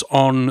notes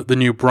on the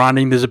new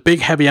branding. There's a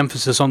big, heavy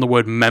emphasis on the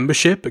word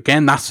membership.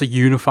 Again, that's the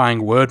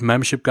unifying word.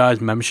 Membership Guys,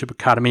 Membership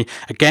Academy.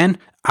 Again,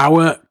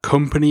 our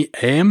company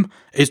aim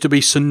is to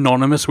be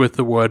synonymous with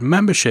the word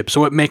membership.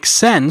 So it makes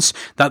sense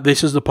that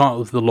this is the part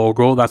of the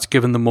logo that's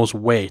given the most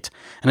weight.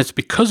 And it's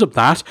because of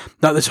that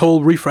this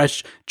whole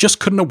refresh just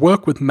couldn't have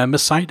worked with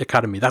Memberside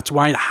Academy. That's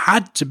why it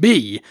had to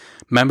be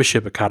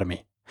Membership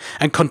Academy.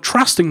 And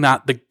contrasting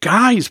that, the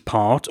Guys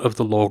part of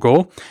the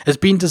logo has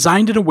been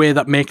designed in a way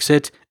that makes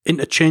it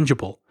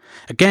interchangeable.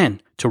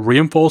 Again, to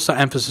reinforce that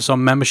emphasis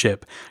on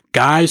membership,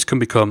 Guys can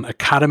become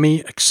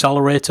Academy,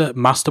 Accelerator,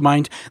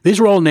 Mastermind. These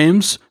are all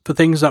names for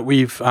things that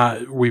we've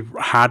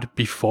had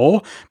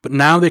before, but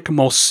now they can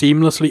more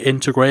seamlessly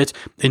integrate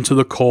into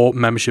the core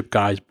Membership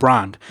Guys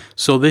brand.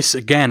 So this,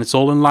 again, it's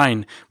all in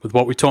line with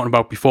what we talked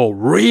about before,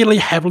 really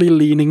heavily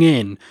leaning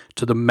in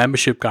to the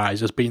Membership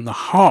Guys as being the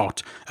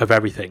heart of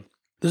everything.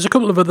 There's a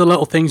couple of other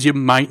little things you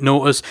might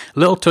notice,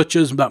 little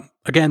touches that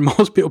again,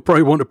 most people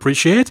probably won't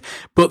appreciate,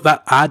 but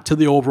that add to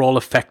the overall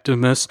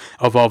effectiveness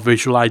of our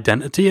visual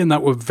identity, and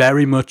that we're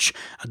very much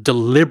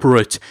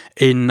deliberate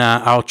in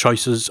our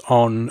choices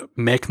on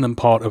making them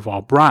part of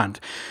our brand.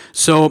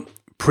 So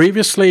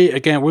previously,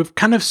 again, we're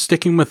kind of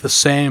sticking with the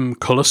same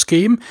color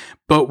scheme,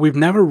 but we've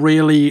never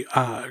really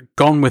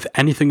gone with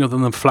anything other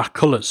than flat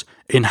colors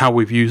in how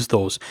we've used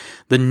those.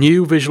 The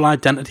new visual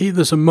identity,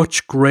 there's a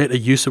much greater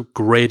use of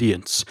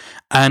gradients.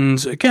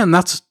 And again,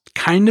 that's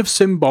kind of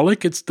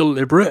symbolic, it's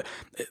deliberate.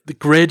 The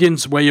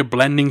gradients where you're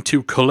blending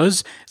two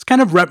colors, it's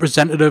kind of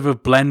representative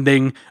of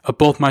blending of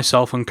both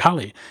myself and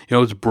Callie.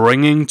 It's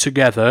bringing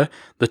together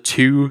the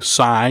two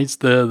sides,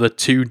 the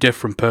two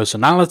different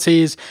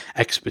personalities,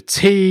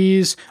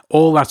 expertise,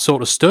 all that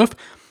sort of stuff.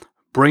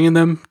 Bringing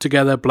them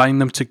together, blending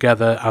them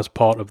together as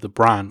part of the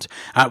brand.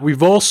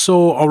 We've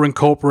also are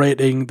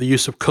incorporating the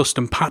use of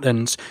custom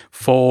patterns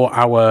for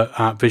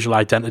our visual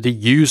identity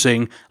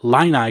using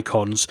line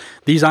icons.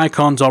 These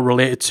icons are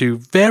related to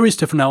various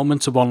different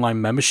elements of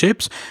online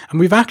memberships, and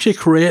we've actually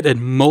created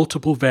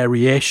multiple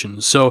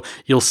variations. So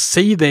you'll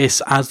see this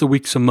as the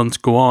weeks and months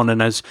go on,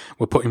 and as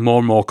we're putting more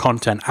and more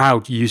content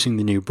out using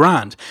the new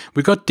brand.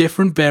 We've got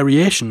different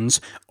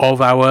variations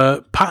of our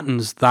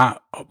patterns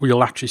that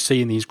we'll actually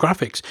see in these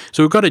graphics.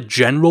 So we've got a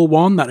general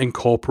one that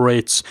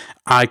incorporates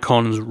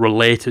icons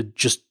related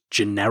just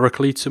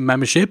generically to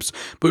memberships,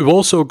 but we've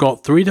also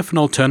got 3 different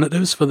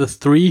alternatives for the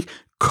 3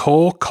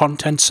 core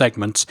content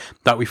segments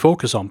that we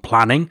focus on: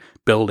 planning,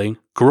 building,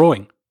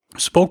 growing. I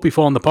spoke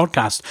before on the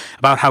podcast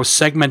about how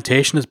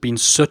segmentation has been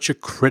such a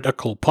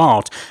critical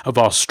part of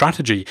our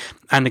strategy.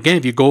 And again,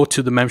 if you go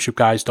to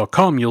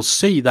themembershipguys.com, you'll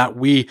see that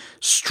we,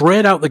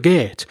 straight out the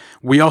gate,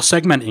 we are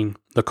segmenting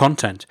the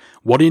content.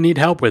 What do you need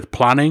help with?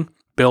 Planning,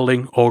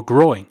 building, or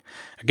growing?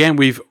 Again,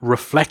 we've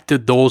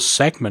reflected those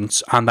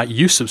segments and that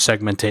use of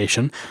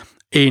segmentation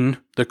in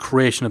the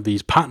creation of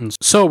these patterns.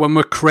 So when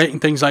we're creating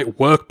things like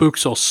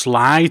workbooks or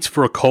slides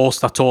for a course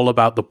that's all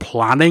about the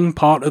planning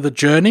part of the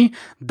journey,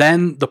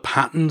 then the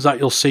patterns that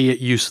you'll see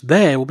at use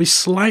there will be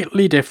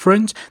slightly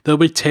different. They'll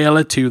be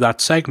tailored to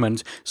that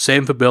segment.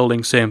 Same for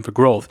building, same for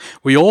growth.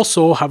 We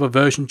also have a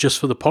version just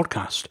for the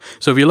podcast.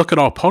 So if you look at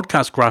our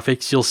podcast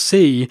graphics, you'll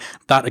see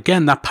that,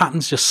 again, that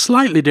pattern's just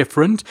slightly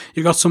different.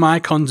 You've got some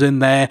icons in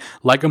there,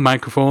 like a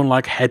microphone,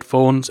 like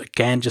headphones,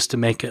 again, just to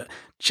make it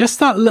just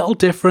that little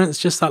difference,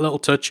 just that little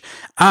touch.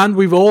 And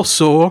we've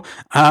also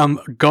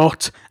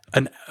got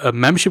a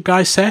Membership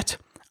Guys set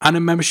and a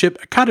Membership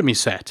Academy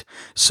set.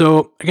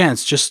 So again,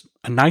 it's just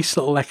a nice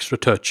little extra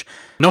touch.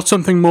 Not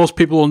something most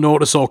people will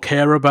notice or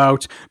care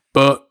about,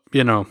 but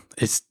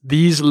it's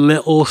these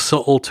little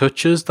subtle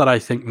touches that I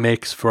think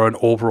makes for an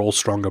overall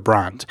stronger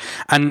brand.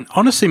 And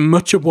honestly,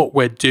 much of what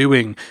we're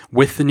doing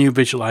with the new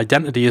visual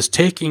identity is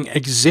taking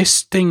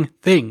existing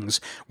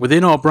things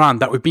within our brand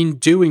that we've been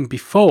doing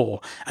before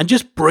and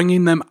just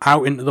bringing them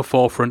out into the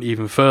forefront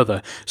even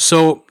further.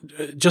 So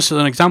just as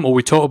an example,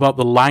 we talk about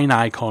the line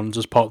icons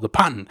as part of the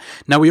pattern.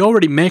 Now, we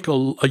already make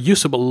a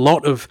use of a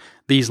lot of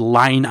these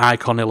line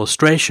icon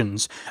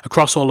illustrations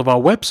across all of our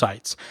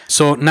websites.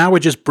 So now we're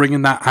just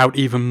bringing that out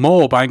even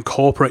more by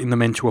incorporating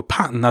them into a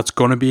pattern that's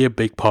going to be a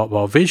big part of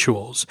our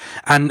visuals.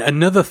 And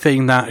another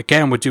thing that,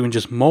 again, we're doing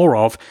just more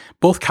of,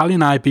 both Callie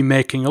and I have been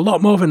making a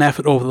lot more of an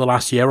effort over the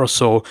last year or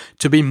so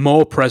to be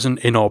more present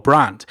in our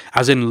brand,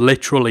 as in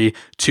literally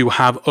to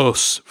have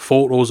us,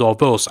 photos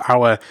of us,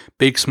 our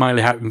big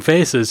smiley happy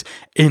faces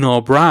in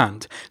our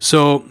brand.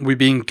 So we've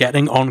been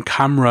getting on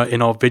camera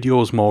in our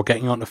videos more,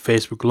 getting onto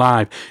Facebook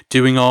Live,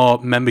 doing our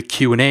member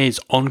Q&As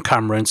on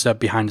camera instead of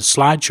behind a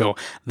slideshow,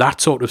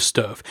 that sort of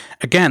stuff.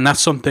 Again,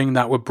 that's something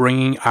that we're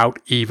bringing out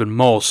even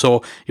more.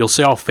 So you'll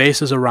see our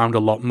faces around a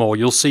lot more.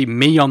 You'll see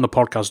me on the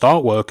podcast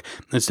artwork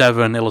instead of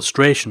an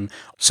illustration.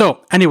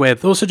 So anyway,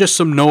 those are just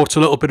some notes, a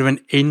little bit of an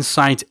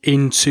insight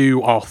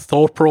into our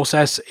thought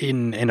process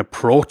in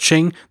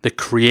approaching the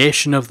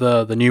creation of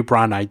the new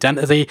brand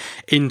identity,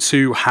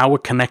 into how we're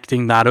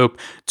connecting that up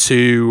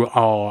to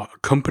our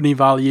company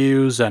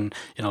values and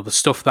the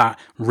stuff that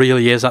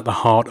really is at the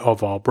heart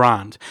of our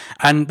brand.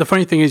 And the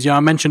funny thing is, I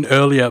mentioned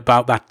earlier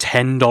about that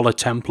 $10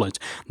 template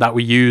that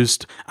we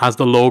used as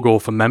the logo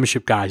for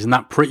Membership Guys, and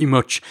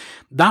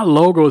that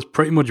logo has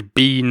pretty much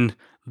been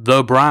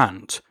the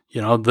brand.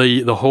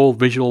 The whole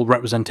visual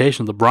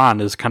representation of the brand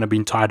has kind of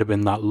been tied up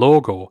in that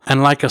logo.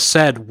 And like I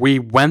said, we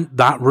went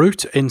that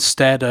route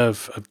instead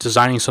of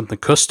designing something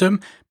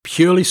custom,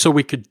 purely so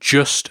we could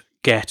just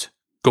get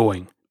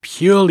going,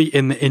 purely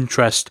in the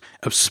interest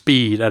of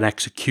speed and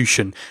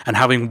execution and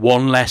having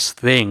one less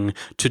thing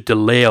to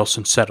delay us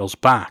and set us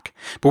back.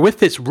 But with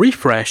this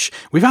refresh,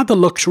 we've had the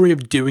luxury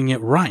of doing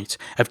it right,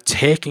 of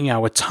taking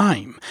our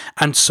time.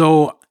 And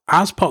so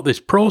as part of this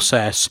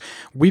process,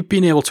 we've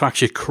been able to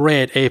actually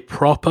create a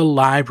proper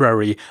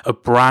library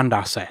of brand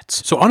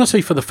assets. So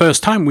honestly, for the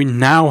first time, we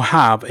now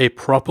have a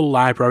proper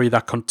library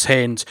that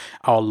contains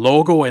our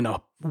logo in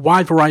a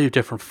wide variety of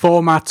different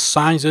formats,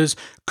 sizes,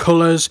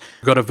 colors.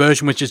 We've got a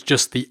version which is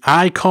just the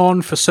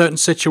icon for certain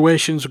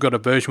situations. We've got a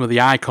version with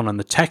the icon and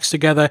the text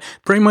together.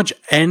 Pretty much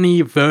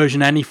any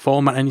version, any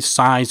format, any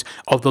size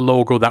of the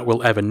logo that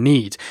we'll ever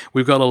need.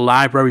 We've got a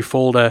library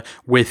folder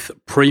with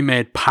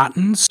pre-made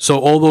patterns. So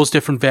all those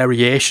different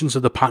variations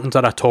of the patterns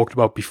that I talked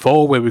about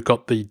before, where we've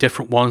got the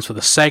different ones for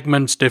the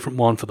segments, different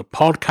one for the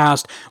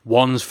podcast,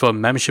 ones for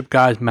Membership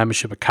Guys,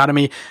 Membership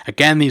Academy.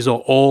 Again, these are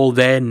all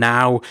there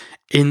now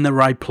in the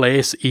right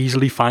place,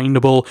 easily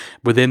findable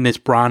within this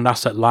brand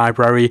asset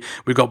library.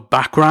 We've got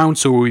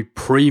backgrounds, so we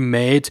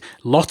pre-made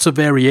lots of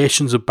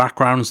variations of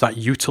backgrounds that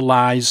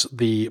utilize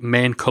the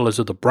main colors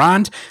of the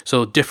brand.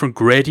 So different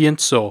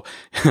gradients, so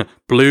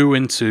blue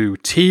into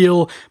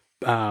teal,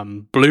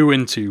 blue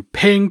into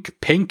pink,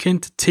 pink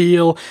into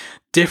teal,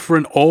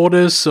 different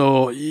orders,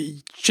 so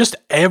just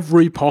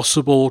every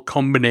possible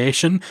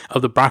combination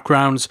of the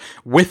backgrounds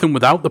with and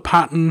without the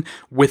pattern,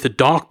 with a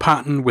dark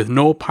pattern, with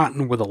no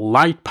pattern, with a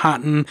light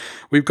pattern.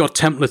 We've got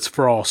templates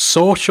for our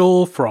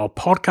social, for our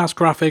podcast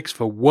graphics,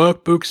 for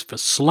workbooks, for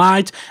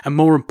slides, and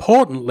more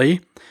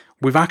importantly,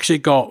 we've actually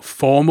got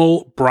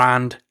formal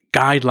brand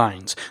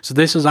guidelines. So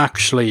this is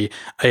actually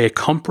a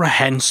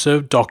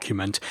comprehensive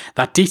document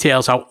that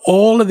details how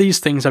all of these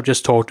things I've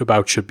just talked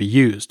about should be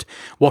used.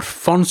 What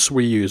fonts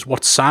we use,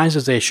 what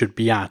sizes they should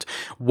be at,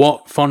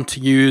 what font to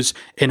use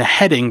in a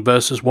heading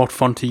versus what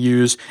font to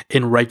use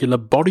in regular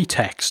body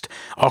text,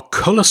 our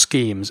color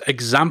schemes,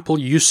 example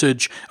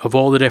usage of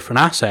all the different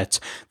assets,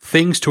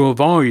 things to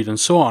avoid and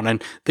so on,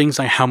 and things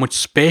like how much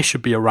space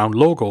should be around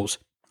logos.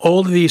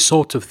 All of these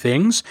sorts of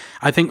things,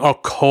 I think, are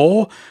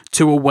core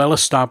to a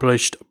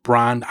well-established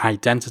brand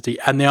identity,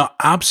 and they are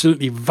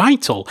absolutely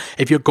vital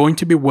if you're going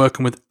to be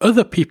working with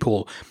other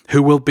people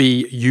who will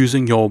be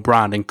using your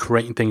brand and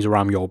creating things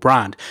around your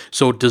brand.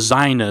 So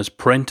designers,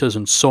 printers,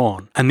 and so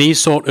on. And these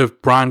sort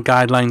of brand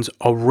guidelines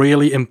are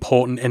really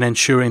important in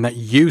ensuring that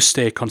you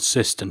stay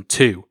consistent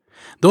too.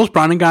 Those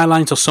branding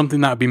guidelines are something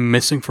that have been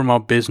missing from our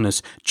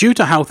business due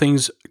to how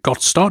things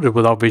got started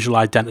with our visual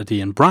identity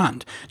and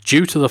brand,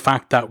 due to the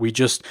fact that we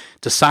just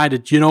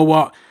decided, you know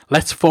what,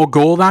 let's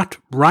forego that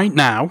right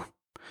now.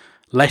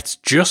 Let's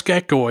just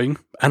get going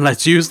and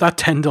let's use that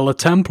 $10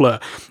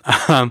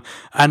 template.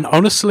 And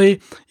honestly,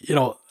 you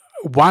know,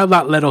 while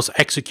that let us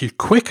execute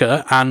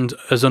quicker and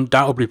has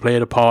undoubtedly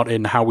played a part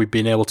in how we've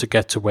been able to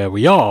get to where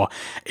we are,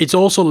 it's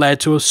also led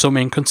to some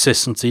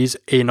inconsistencies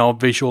in our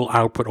visual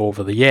output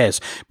over the years.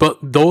 But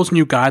those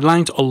new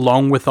guidelines,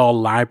 along with our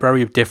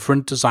library of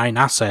different design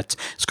assets,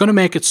 it's going to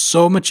make it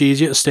so much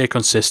easier to stay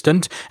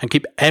consistent and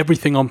keep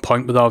everything on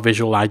point with our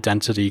visual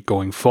identity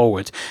going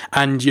forward.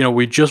 And, you know,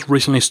 we just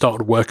recently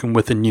started working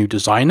with a new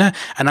designer,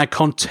 and I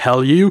can't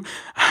tell you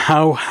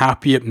how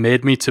happy it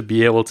made me to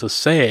be able to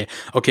say,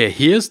 okay,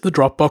 here's the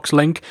Dropbox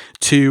link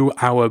to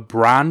our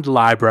brand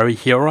library.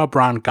 Here are our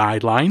brand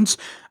guidelines.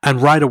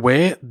 And right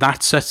away,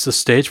 that sets the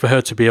stage for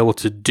her to be able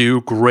to do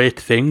great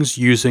things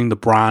using the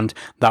brand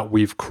that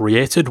we've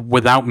created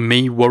without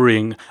me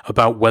worrying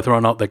about whether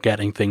or not they're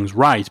getting things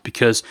right,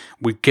 because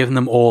we've given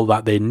them all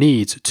that they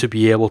need to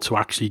be able to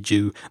actually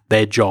do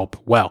their job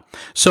well.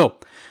 So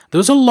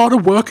there's a lot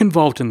of work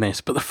involved in this,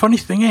 but the funny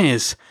thing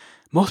is,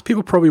 most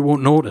people probably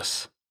won't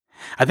notice.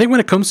 I think when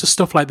it comes to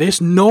stuff like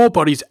this,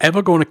 nobody's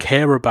ever going to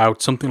care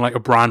about something like a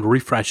brand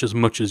refresh as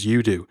much as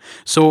you do.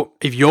 So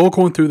if you're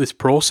going through this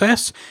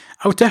process,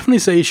 I would definitely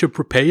say you should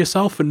prepare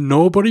yourself for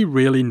nobody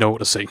really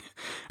noticing.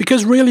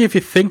 Because really, if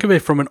you think of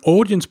it from an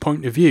audience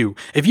point of view,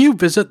 if you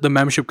visit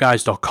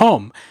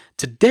themembershipguys.com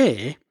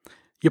today,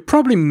 you're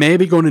probably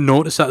maybe going to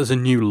notice that there's a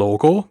new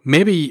logo.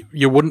 Maybe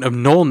you wouldn't have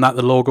known that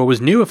the logo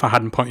was new if I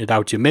hadn't pointed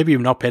out to you. Maybe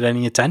you've not paid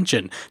any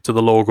attention to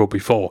the logo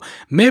before.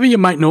 Maybe you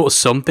might notice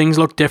some things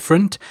look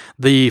different.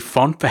 The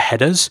font for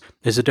headers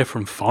is a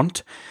different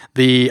font.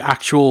 The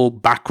actual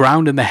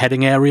background in the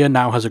heading area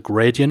now has a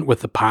gradient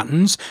with the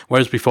patterns,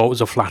 whereas before it was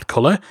a flat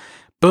color.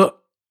 But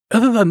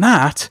other than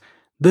that,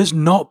 there's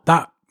not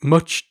that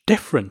much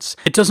difference.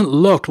 It doesn't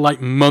look like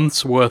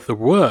months worth of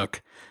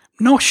work,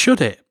 nor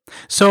should it.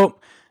 So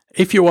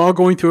if you are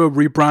going through a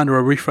rebrand or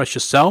a refresh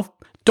yourself,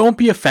 don't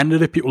be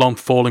offended if people aren't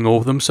falling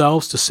over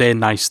themselves to say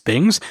nice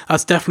things.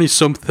 That's definitely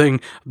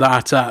something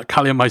that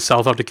Callie and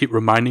myself have to keep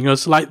reminding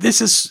us. Like, this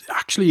is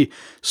actually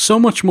so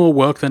much more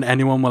work than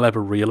anyone will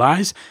ever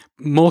realize.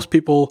 Most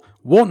people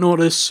won't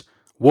notice,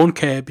 won't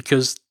care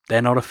because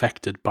they're not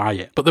affected by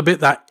it. But the bit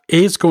that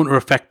is going to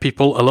affect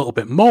people a little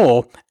bit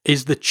more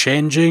is the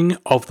changing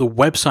of the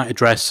website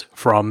address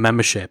for our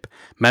membership,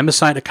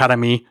 Membersite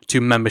Academy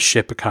to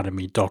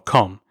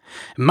membershipacademy.com.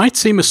 It might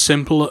seem a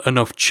simple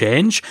enough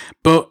change,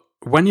 but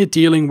when you're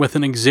dealing with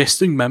an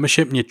existing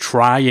membership and you're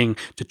trying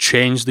to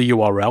change the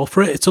URL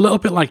for it, it's a little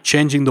bit like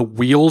changing the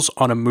wheels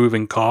on a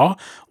moving car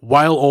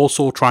while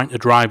also trying to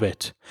drive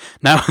it.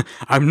 Now,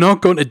 I'm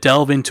not going to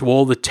delve into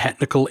all the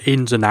technical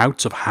ins and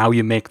outs of how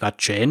you make that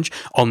change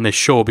on this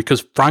show,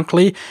 because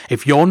frankly,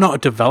 if you're not a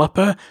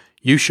developer,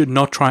 you should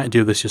not try to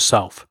do this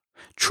yourself.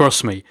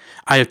 Trust me,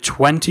 I have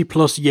 20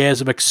 plus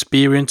years of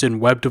experience in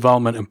web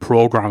development and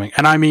programming.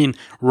 And I mean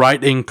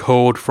writing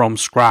code from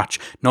scratch,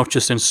 not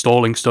just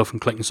installing stuff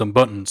and clicking some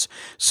buttons.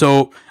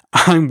 So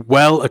I'm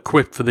well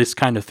equipped for this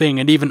kind of thing,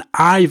 and even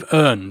I've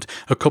earned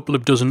a couple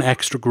of dozen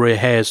extra grey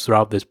hairs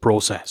throughout this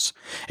process.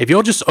 If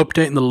you're just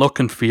updating the look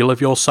and feel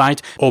of your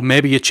site, or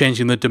maybe you're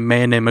changing the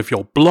domain name of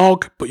your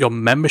blog, but your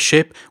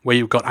membership, where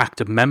you've got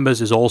active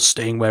members, is all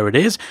staying where it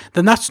is,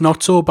 then that's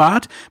not so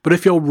bad. But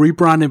if your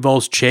rebrand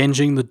involves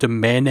changing the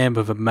domain name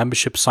of a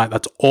membership site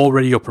that's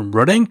already up and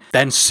running,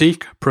 then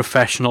seek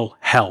professional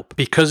help,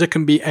 because it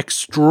can be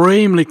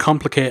extremely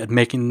complicated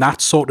making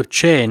that sort of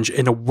change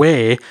in a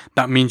way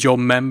that means your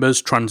members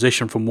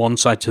transition from one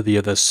side to the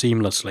other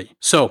seamlessly.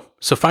 So,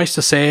 suffice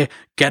to say,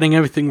 getting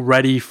everything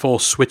ready for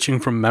switching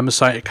from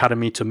MemberSite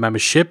Academy to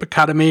Membership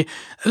Academy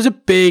is a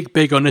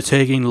big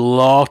undertaking,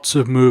 lots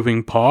of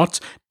moving parts.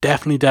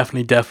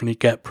 Definitely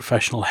get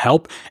professional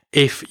help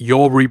if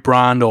your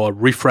rebrand or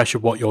refresh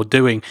of what you're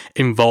doing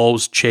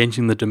involves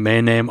changing the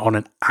domain name on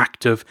an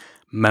active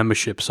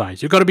membership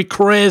site. You've got to be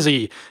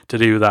crazy to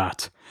do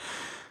that.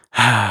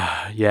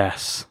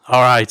 Yes.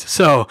 All right.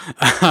 So,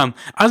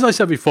 as I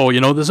said before,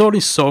 there's only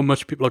so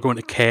much people are going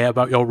to care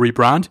about your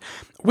rebrand.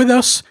 With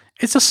us,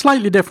 it's a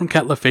slightly different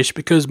kettle of fish,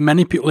 because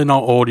many people in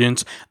our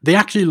audience, they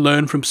actually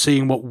learn from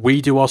seeing what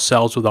we do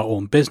ourselves with our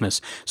own business.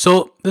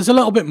 So there's a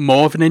little bit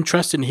more of an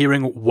interest in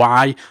hearing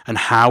why and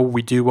how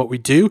we do what we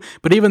do.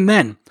 But even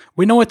then,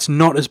 we know it's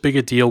not as big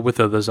a deal with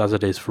others as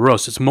it is for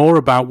us. It's more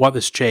about what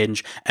this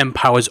change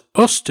empowers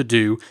us to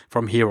do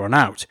from here on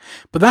out.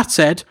 But that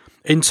said,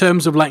 in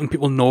terms of letting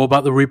people know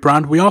about the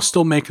rebrand, we are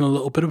still making a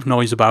little bit of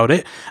noise about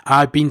it.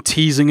 I've been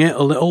teasing it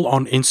a little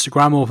on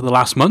Instagram over the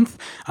last month.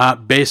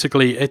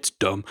 Basically, it's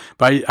dumb.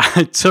 But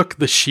I took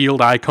the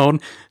shield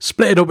icon,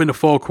 split it up into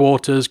 4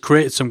 quarters,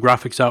 created some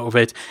graphics out of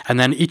it, and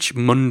then each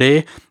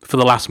Monday for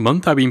the last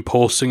month, I've been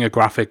posting a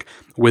graphic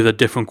with a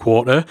different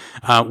quarter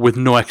with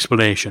no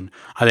explanation.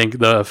 I think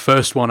the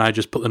first one, I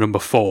just put the number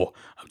 4. ...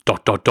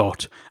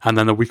 and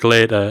then a week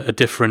later a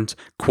different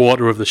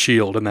quarter of the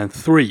shield, and then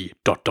 3...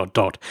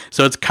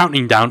 So it's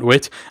counting down to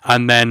it.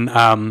 And then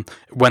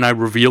when I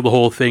reveal the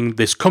whole thing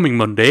this coming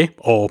Monday,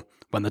 or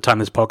when the time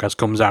this podcast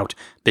comes out,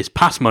 this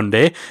past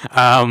Monday,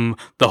 the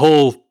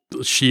whole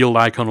shield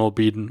icon will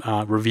be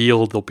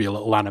revealed. There'll be a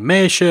little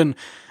animation.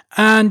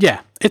 And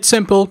yeah, it's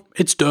simple,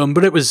 it's dumb,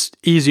 but it was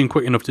easy and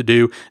quick enough to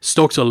do.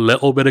 Stokes a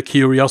little bit of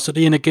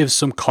curiosity, and it gives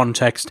some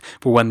context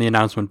for when the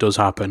announcement does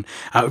happen.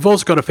 We've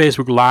also got a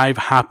Facebook Live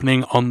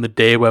happening on the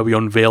day where we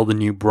unveil the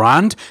new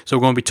brand. So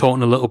we're going to be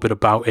talking a little bit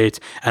about it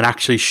and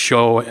actually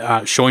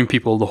showing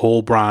people the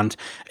whole brand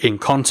in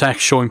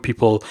context, showing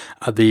people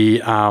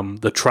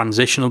the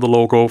transition of the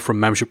logo from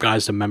Membership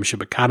Guys to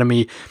Membership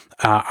Academy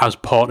as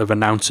part of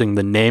announcing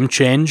the name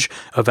change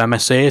of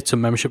MSA to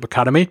Membership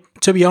Academy.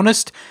 To be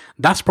honest,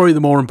 that's probably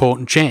the more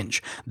important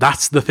change.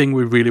 That's the thing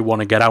we really want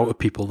to get out of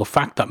people. The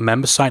fact that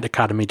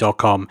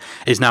membersiteacademy.com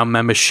is now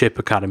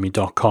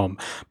membershipacademy.com,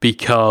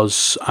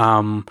 because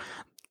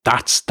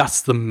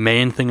that's the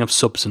main thing of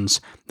substance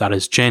that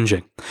is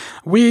changing.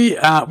 We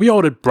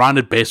ordered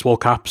branded baseball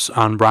caps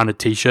and branded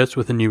t-shirts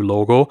with a new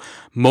logo,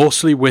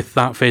 mostly with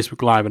that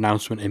Facebook Live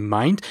announcement in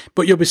mind,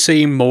 but you'll be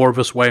seeing more of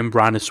us wearing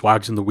branded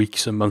swags in the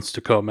weeks and months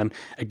to come. And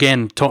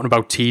again, talking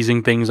about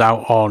teasing things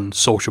out on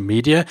social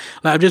media,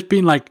 I've just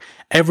been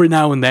every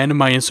now and then in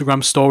my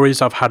Instagram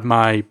stories, I've had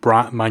my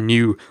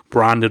new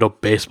branded up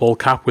baseball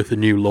cap with the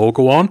new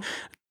logo on.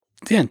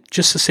 Yeah,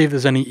 just to see if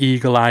there's any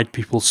eagle-eyed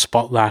people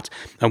spot that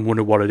and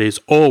wonder what it is,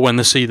 or when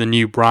they see the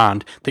new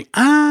brand, think,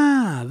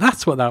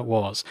 that's what that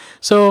was.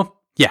 So,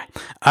 yeah.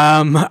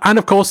 And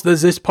of course,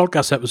 there's this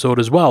podcast episode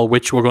as well,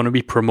 which we're going to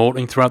be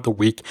promoting throughout the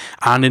week,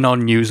 and in our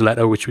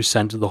newsletter, which we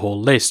send to the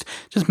whole list,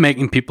 just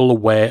making people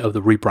aware of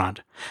the rebrand.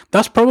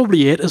 That's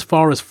probably it as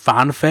far as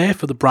fanfare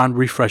for the brand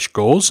refresh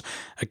goes.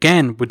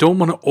 Again, we don't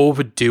want to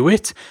overdo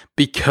it,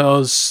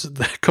 because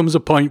there comes a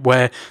point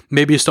where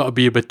maybe you start to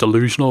be a bit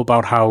delusional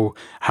about how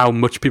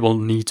much people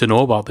need to know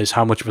about this,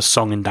 how much of a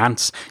song and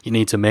dance you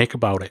need to make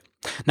about it.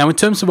 Now, in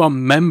terms of our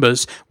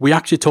members, we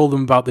actually told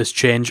them about this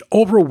change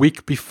over a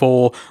week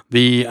before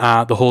the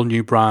whole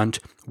new brand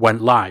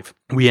went live.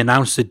 We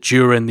announced it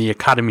during the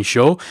Academy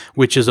Show,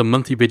 which is a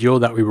monthly video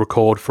that we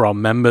record for our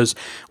members,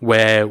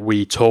 where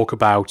we talk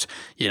about,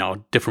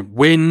 different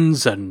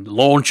wins and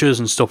launches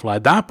and stuff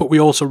like that. But we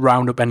also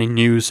round up any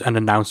news and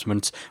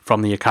announcements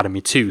from the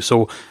Academy too.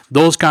 So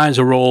those guys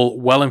are all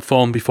well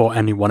informed before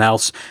anyone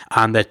else,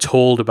 and they're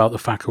told about the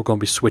fact we're going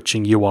to be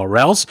switching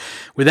URLs.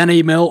 We then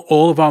email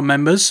all of our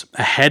members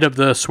ahead of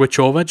the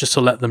switchover, just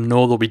to let them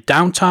know there'll be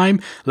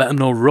downtime, let them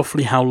know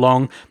roughly how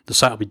long the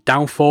site will be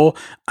down for,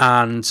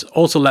 and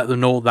also let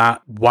them know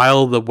that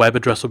while the web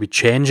address will be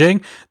changing,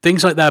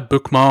 things like their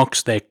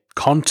bookmarks, their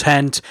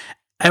content,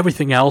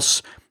 everything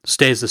else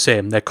stays the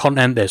same. Their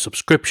content, their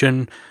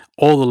subscription,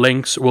 all the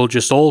links will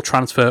just all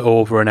transfer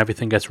over, and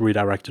everything gets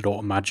redirected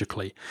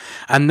automatically.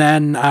 And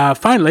then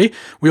finally,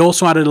 we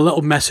also added a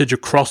little message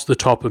across the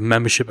top of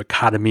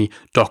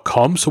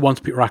membershipacademy.com. So once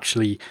people are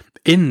actually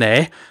in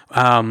there,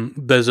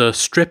 there's a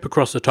strip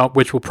across the top,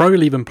 which we'll probably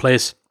leave in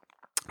place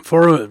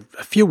for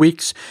a few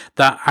weeks,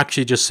 that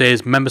actually just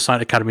says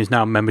Membersite Academy is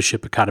now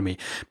Membership Academy,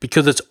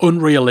 because it's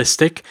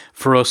unrealistic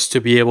for us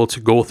to be able to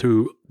go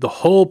through the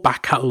whole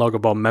back catalogue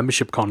of our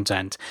membership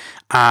content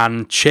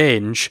and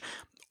change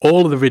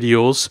all of the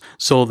videos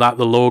so that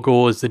the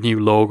logo is the new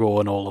logo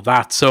and all of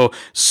that. So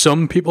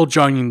some people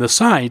joining the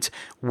site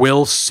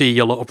will see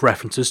a lot of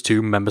references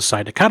to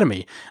Membersite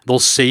Academy. They'll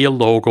see a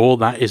logo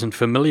that isn't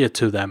familiar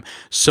to them.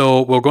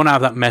 So we're going to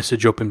have that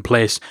message up in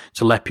place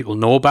to let people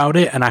know about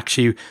it. And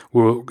actually,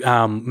 we're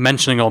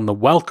mentioning on the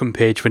welcome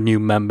page for new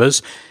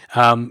members,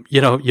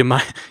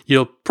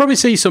 you'll probably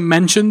see some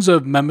mentions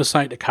of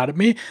Membersite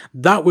Academy.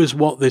 That was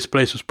what this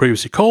place was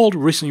previously called,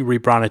 recently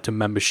rebranded to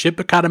Membership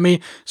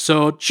Academy.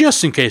 So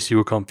just in case you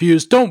were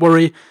confused, don't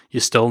worry, you're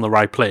still in the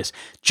right place.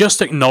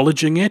 Just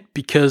acknowledging it,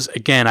 because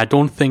again, I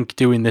don't think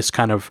doing this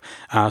kind of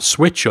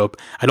switch up,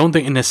 I don't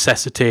think it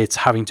necessitates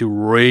having to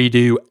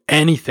redo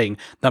anything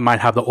that might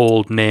have the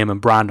old name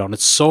and brand on.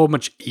 It's so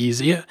much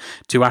easier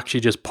to actually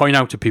just point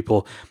out to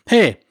people,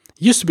 hey,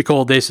 used to be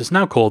called this, it's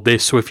now called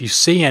this. So if you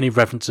see any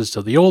references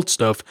to the old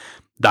stuff,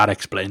 that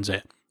explains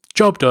it.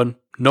 Job done.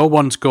 No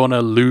one's going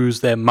to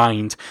lose their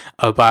mind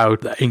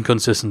about the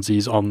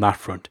inconsistencies on that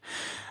front.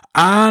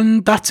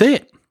 And that's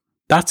it.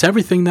 That's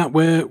everything that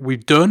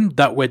we've done,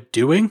 that we're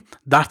doing.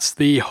 That's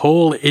the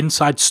whole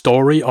inside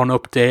story on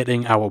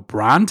updating our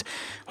brand.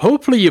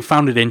 Hopefully you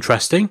found it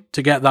interesting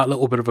to get that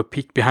little bit of a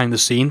peek behind the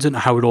scenes and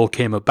how it all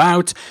came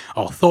about,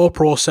 our thought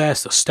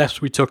process, the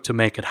steps we took to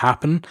make it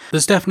happen.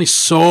 There's definitely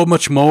so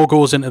much more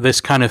goes into this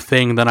kind of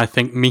thing than I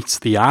think meets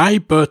the eye,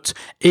 but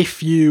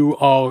if you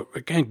are,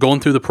 again,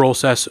 going through the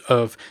process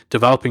of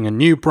developing a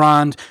new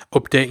brand,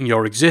 updating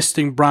your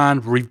existing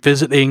brand,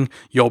 revisiting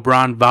your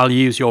brand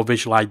values, your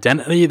visual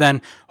identity,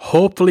 then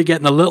hopefully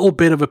getting a little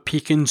bit of a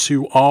peek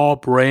into our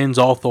brains,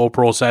 our thought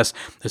process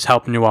is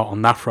helping you out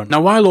on that front.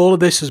 Now, while all of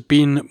this has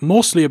been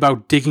mostly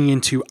about digging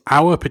into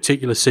our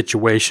particular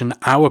situation,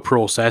 our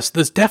process,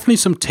 there's definitely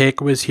some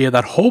takeaways here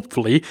that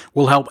hopefully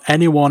will help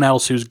anyone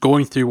else who's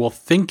going through or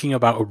thinking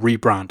about a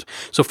rebrand.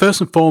 So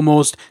first and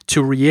foremost,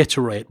 to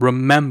reiterate,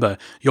 remember,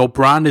 your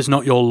brand is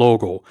not your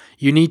logo.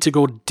 You need to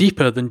go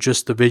deeper than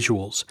just the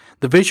visuals.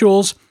 The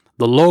visuals,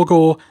 the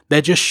logo,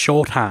 they're just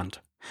shorthand.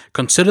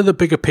 Consider the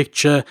bigger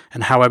picture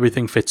and how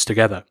everything fits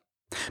together.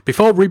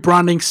 Before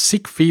rebranding,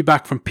 seek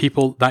feedback from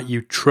people that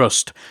you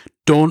trust.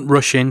 Don't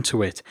rush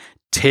into it.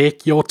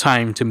 Take your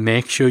time to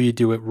make sure you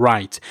do it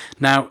right.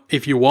 Now,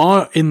 if you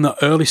are in the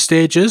early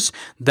stages,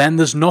 then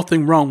there's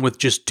nothing wrong with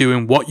just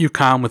doing what you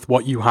can with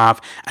what you have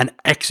and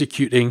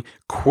executing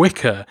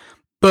quicker.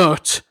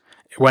 But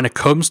when it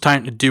comes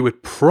time to do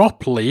it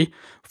properly,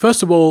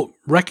 first of all,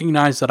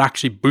 recognize that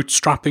actually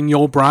bootstrapping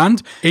your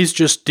brand is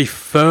just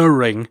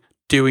deferring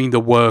doing the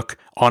work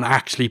on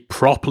actually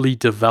properly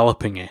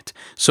developing it.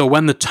 So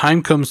when the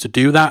time comes to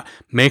do that,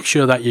 make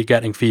sure that you're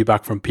getting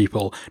feedback from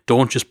people.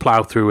 Don't just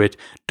plow through it.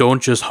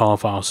 Don't just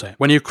half-ass it.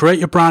 When you create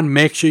your brand,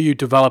 make sure you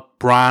develop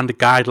brand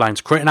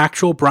guidelines. Create an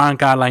actual brand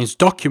guidelines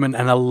document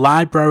and a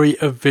library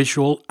of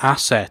visual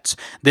assets.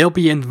 They'll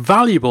be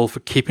invaluable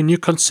for keeping you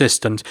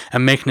consistent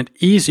and making it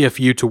easier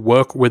for you to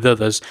work with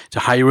others,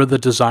 to hire other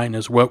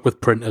designers, work with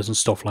printers and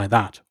stuff like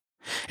that.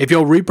 If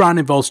your rebrand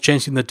involves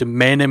changing the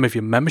domain name of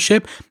your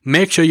membership,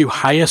 make sure you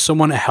hire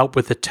someone to help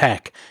with the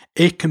tech.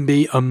 It can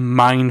be a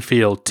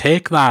minefield.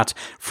 Take that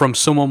from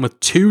someone with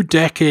 2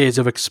 decades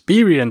of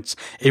experience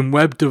in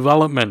web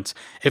development.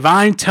 If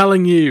I'm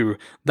telling you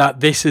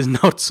that this is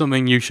not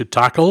something you should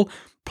tackle,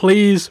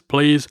 please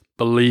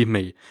believe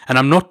me. And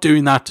I'm not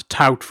doing that to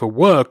tout for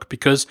work,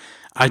 because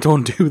I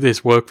don't do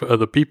this work for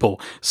other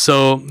people.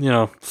 So,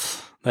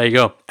 there you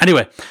go.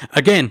 Anyway,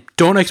 again,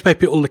 don't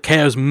expect people to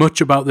care as much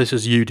about this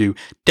as you do.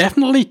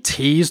 Definitely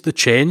tease the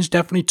change.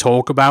 Definitely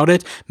talk about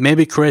it.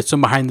 Maybe create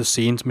some behind the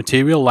scenes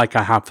material like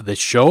I have for this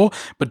show.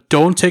 But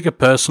don't take it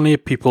personally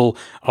if people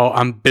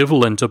are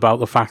ambivalent about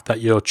the fact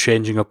that you're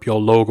changing up your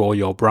logo or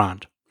your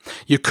brand.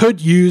 You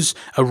could use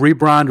a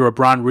rebrand or a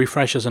brand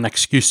refresh as an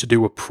excuse to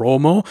do a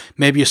promo,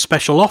 maybe a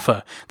special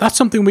offer. That's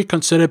something we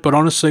considered, but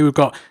honestly, we've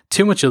got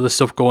too much other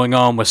stuff going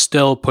on. We're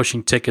still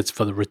pushing tickets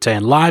for the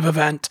Retain Live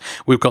event.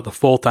 We've got the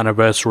 4th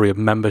anniversary of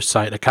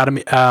Membership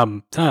Academy.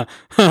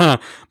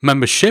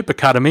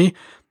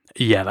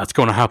 Yeah, that's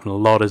going to happen a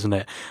lot, isn't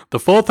it? The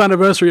 4th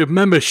anniversary of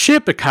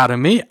Membership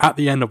Academy at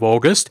the end of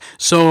August.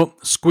 So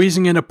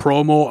squeezing in a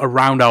promo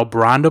around our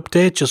brand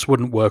update just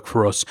wouldn't work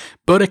for us.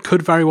 But it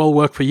could very well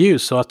work for you,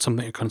 so that's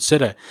something to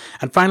consider.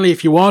 And finally,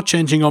 if you are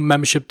changing your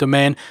membership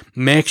domain,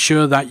 make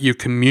sure that you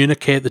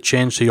communicate the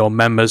change to your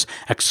members,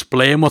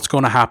 explain what's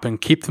going to happen,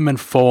 keep them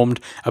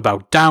informed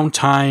about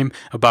downtime,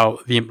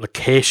 about the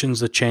implications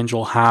the change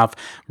will have,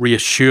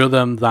 reassure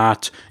them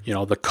that,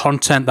 the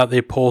content that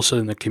they posted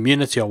in the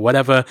community or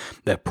whatever,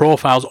 their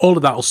profiles, all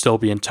of that will still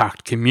be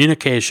intact.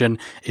 Communication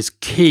is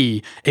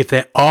key if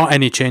there are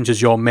any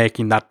changes you're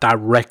making that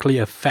directly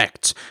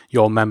affect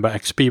your member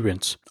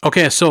experience.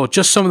 Okay, so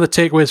just some of the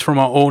takeaways from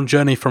our own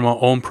journey, from our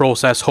own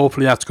process.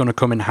 Hopefully that's going to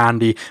come in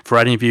handy for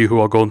any of you who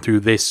are going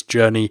through this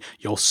journey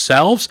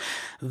yourselves.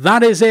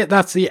 That is it.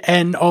 That's the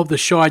end of the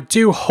show. I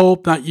do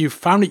hope that you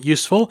found it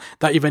useful,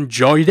 that you've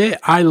enjoyed it.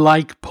 I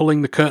like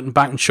pulling the curtain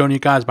back and showing you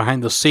guys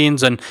behind the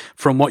scenes, and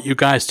from what you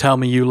guys tell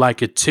me, you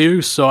like it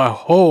too. So I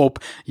hope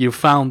you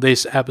found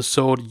this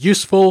episode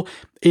useful,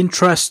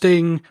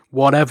 interesting,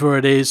 whatever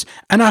it is,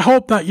 and I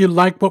hope that you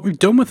like what we've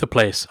done with the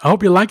place. I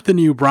hope you like the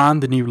new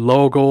brand, the new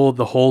logo,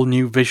 the whole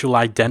new visual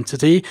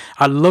identity.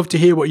 I'd love to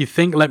hear what you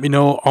think. Let me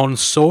know on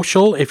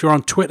social. If you're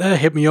on Twitter,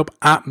 hit me up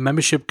at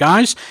Membership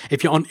Guys.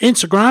 If you're on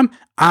Instagram,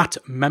 at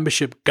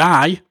Membership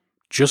Guy.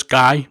 Just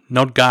Guy,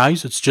 not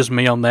guys, it's just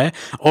me on there.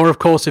 Or of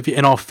course, if you're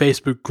in our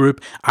Facebook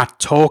group at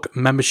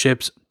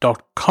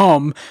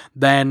talkmemberships.com,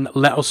 then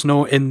let us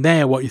know in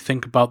there what you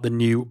think about the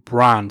new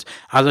brand.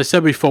 As I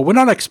said before, we're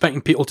not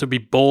expecting people to be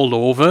bowled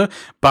over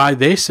by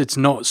this. It's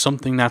not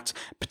something that's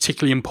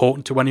particularly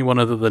important to anyone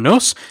other than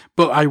us,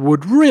 but I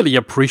would really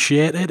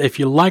appreciate it if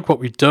you like what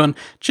we've done.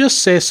 Just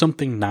say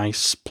something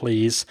nice,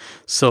 please,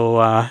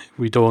 so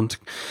we don't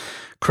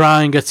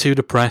cry and get too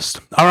depressed.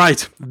 All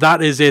right,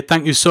 that is it.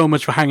 Thank you so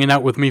much for hanging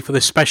out with me for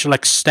this special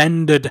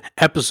extended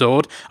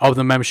episode of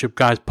the Membership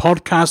Guys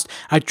podcast.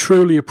 I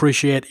truly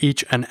appreciate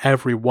each and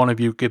every one of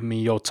you giving me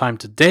your time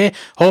today.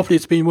 Hopefully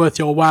it's been worth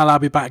your while. I'll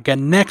be back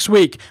again next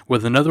week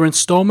with another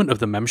installment of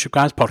the Membership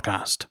Guys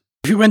podcast.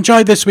 If you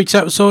enjoyed this week's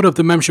episode of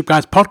the Membership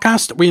Guys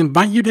podcast, we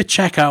invite you to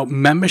check out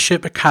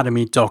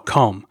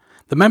membershipacademy.com.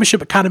 The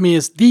Membership Academy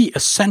is the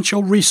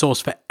essential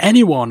resource for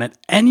anyone at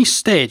any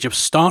stage of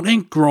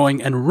starting,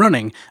 growing, and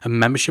running a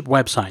membership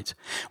website.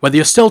 Whether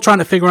you're still trying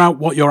to figure out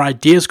what your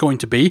idea is going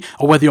to be,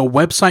 or whether your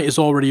website is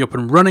already up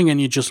and running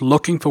and you're just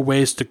looking for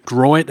ways to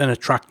grow it and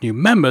attract new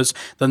members,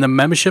 then the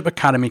Membership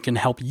Academy can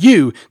help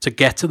you to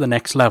get to the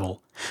next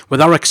level.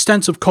 With our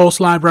extensive course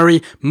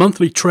library,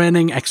 monthly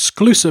training,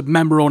 exclusive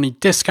member-only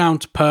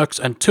discounts, perks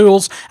and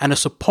tools, and a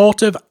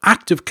supportive,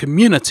 active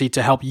community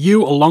to help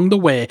you along the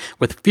way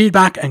with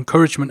feedback,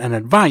 encouragement and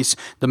advice,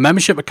 the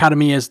Membership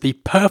Academy is the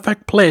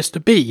perfect place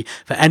to be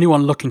for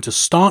anyone looking to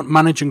start,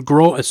 manage and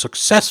grow a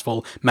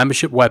successful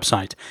membership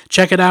website.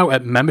 Check it out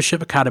at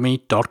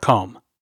membershipacademy.com.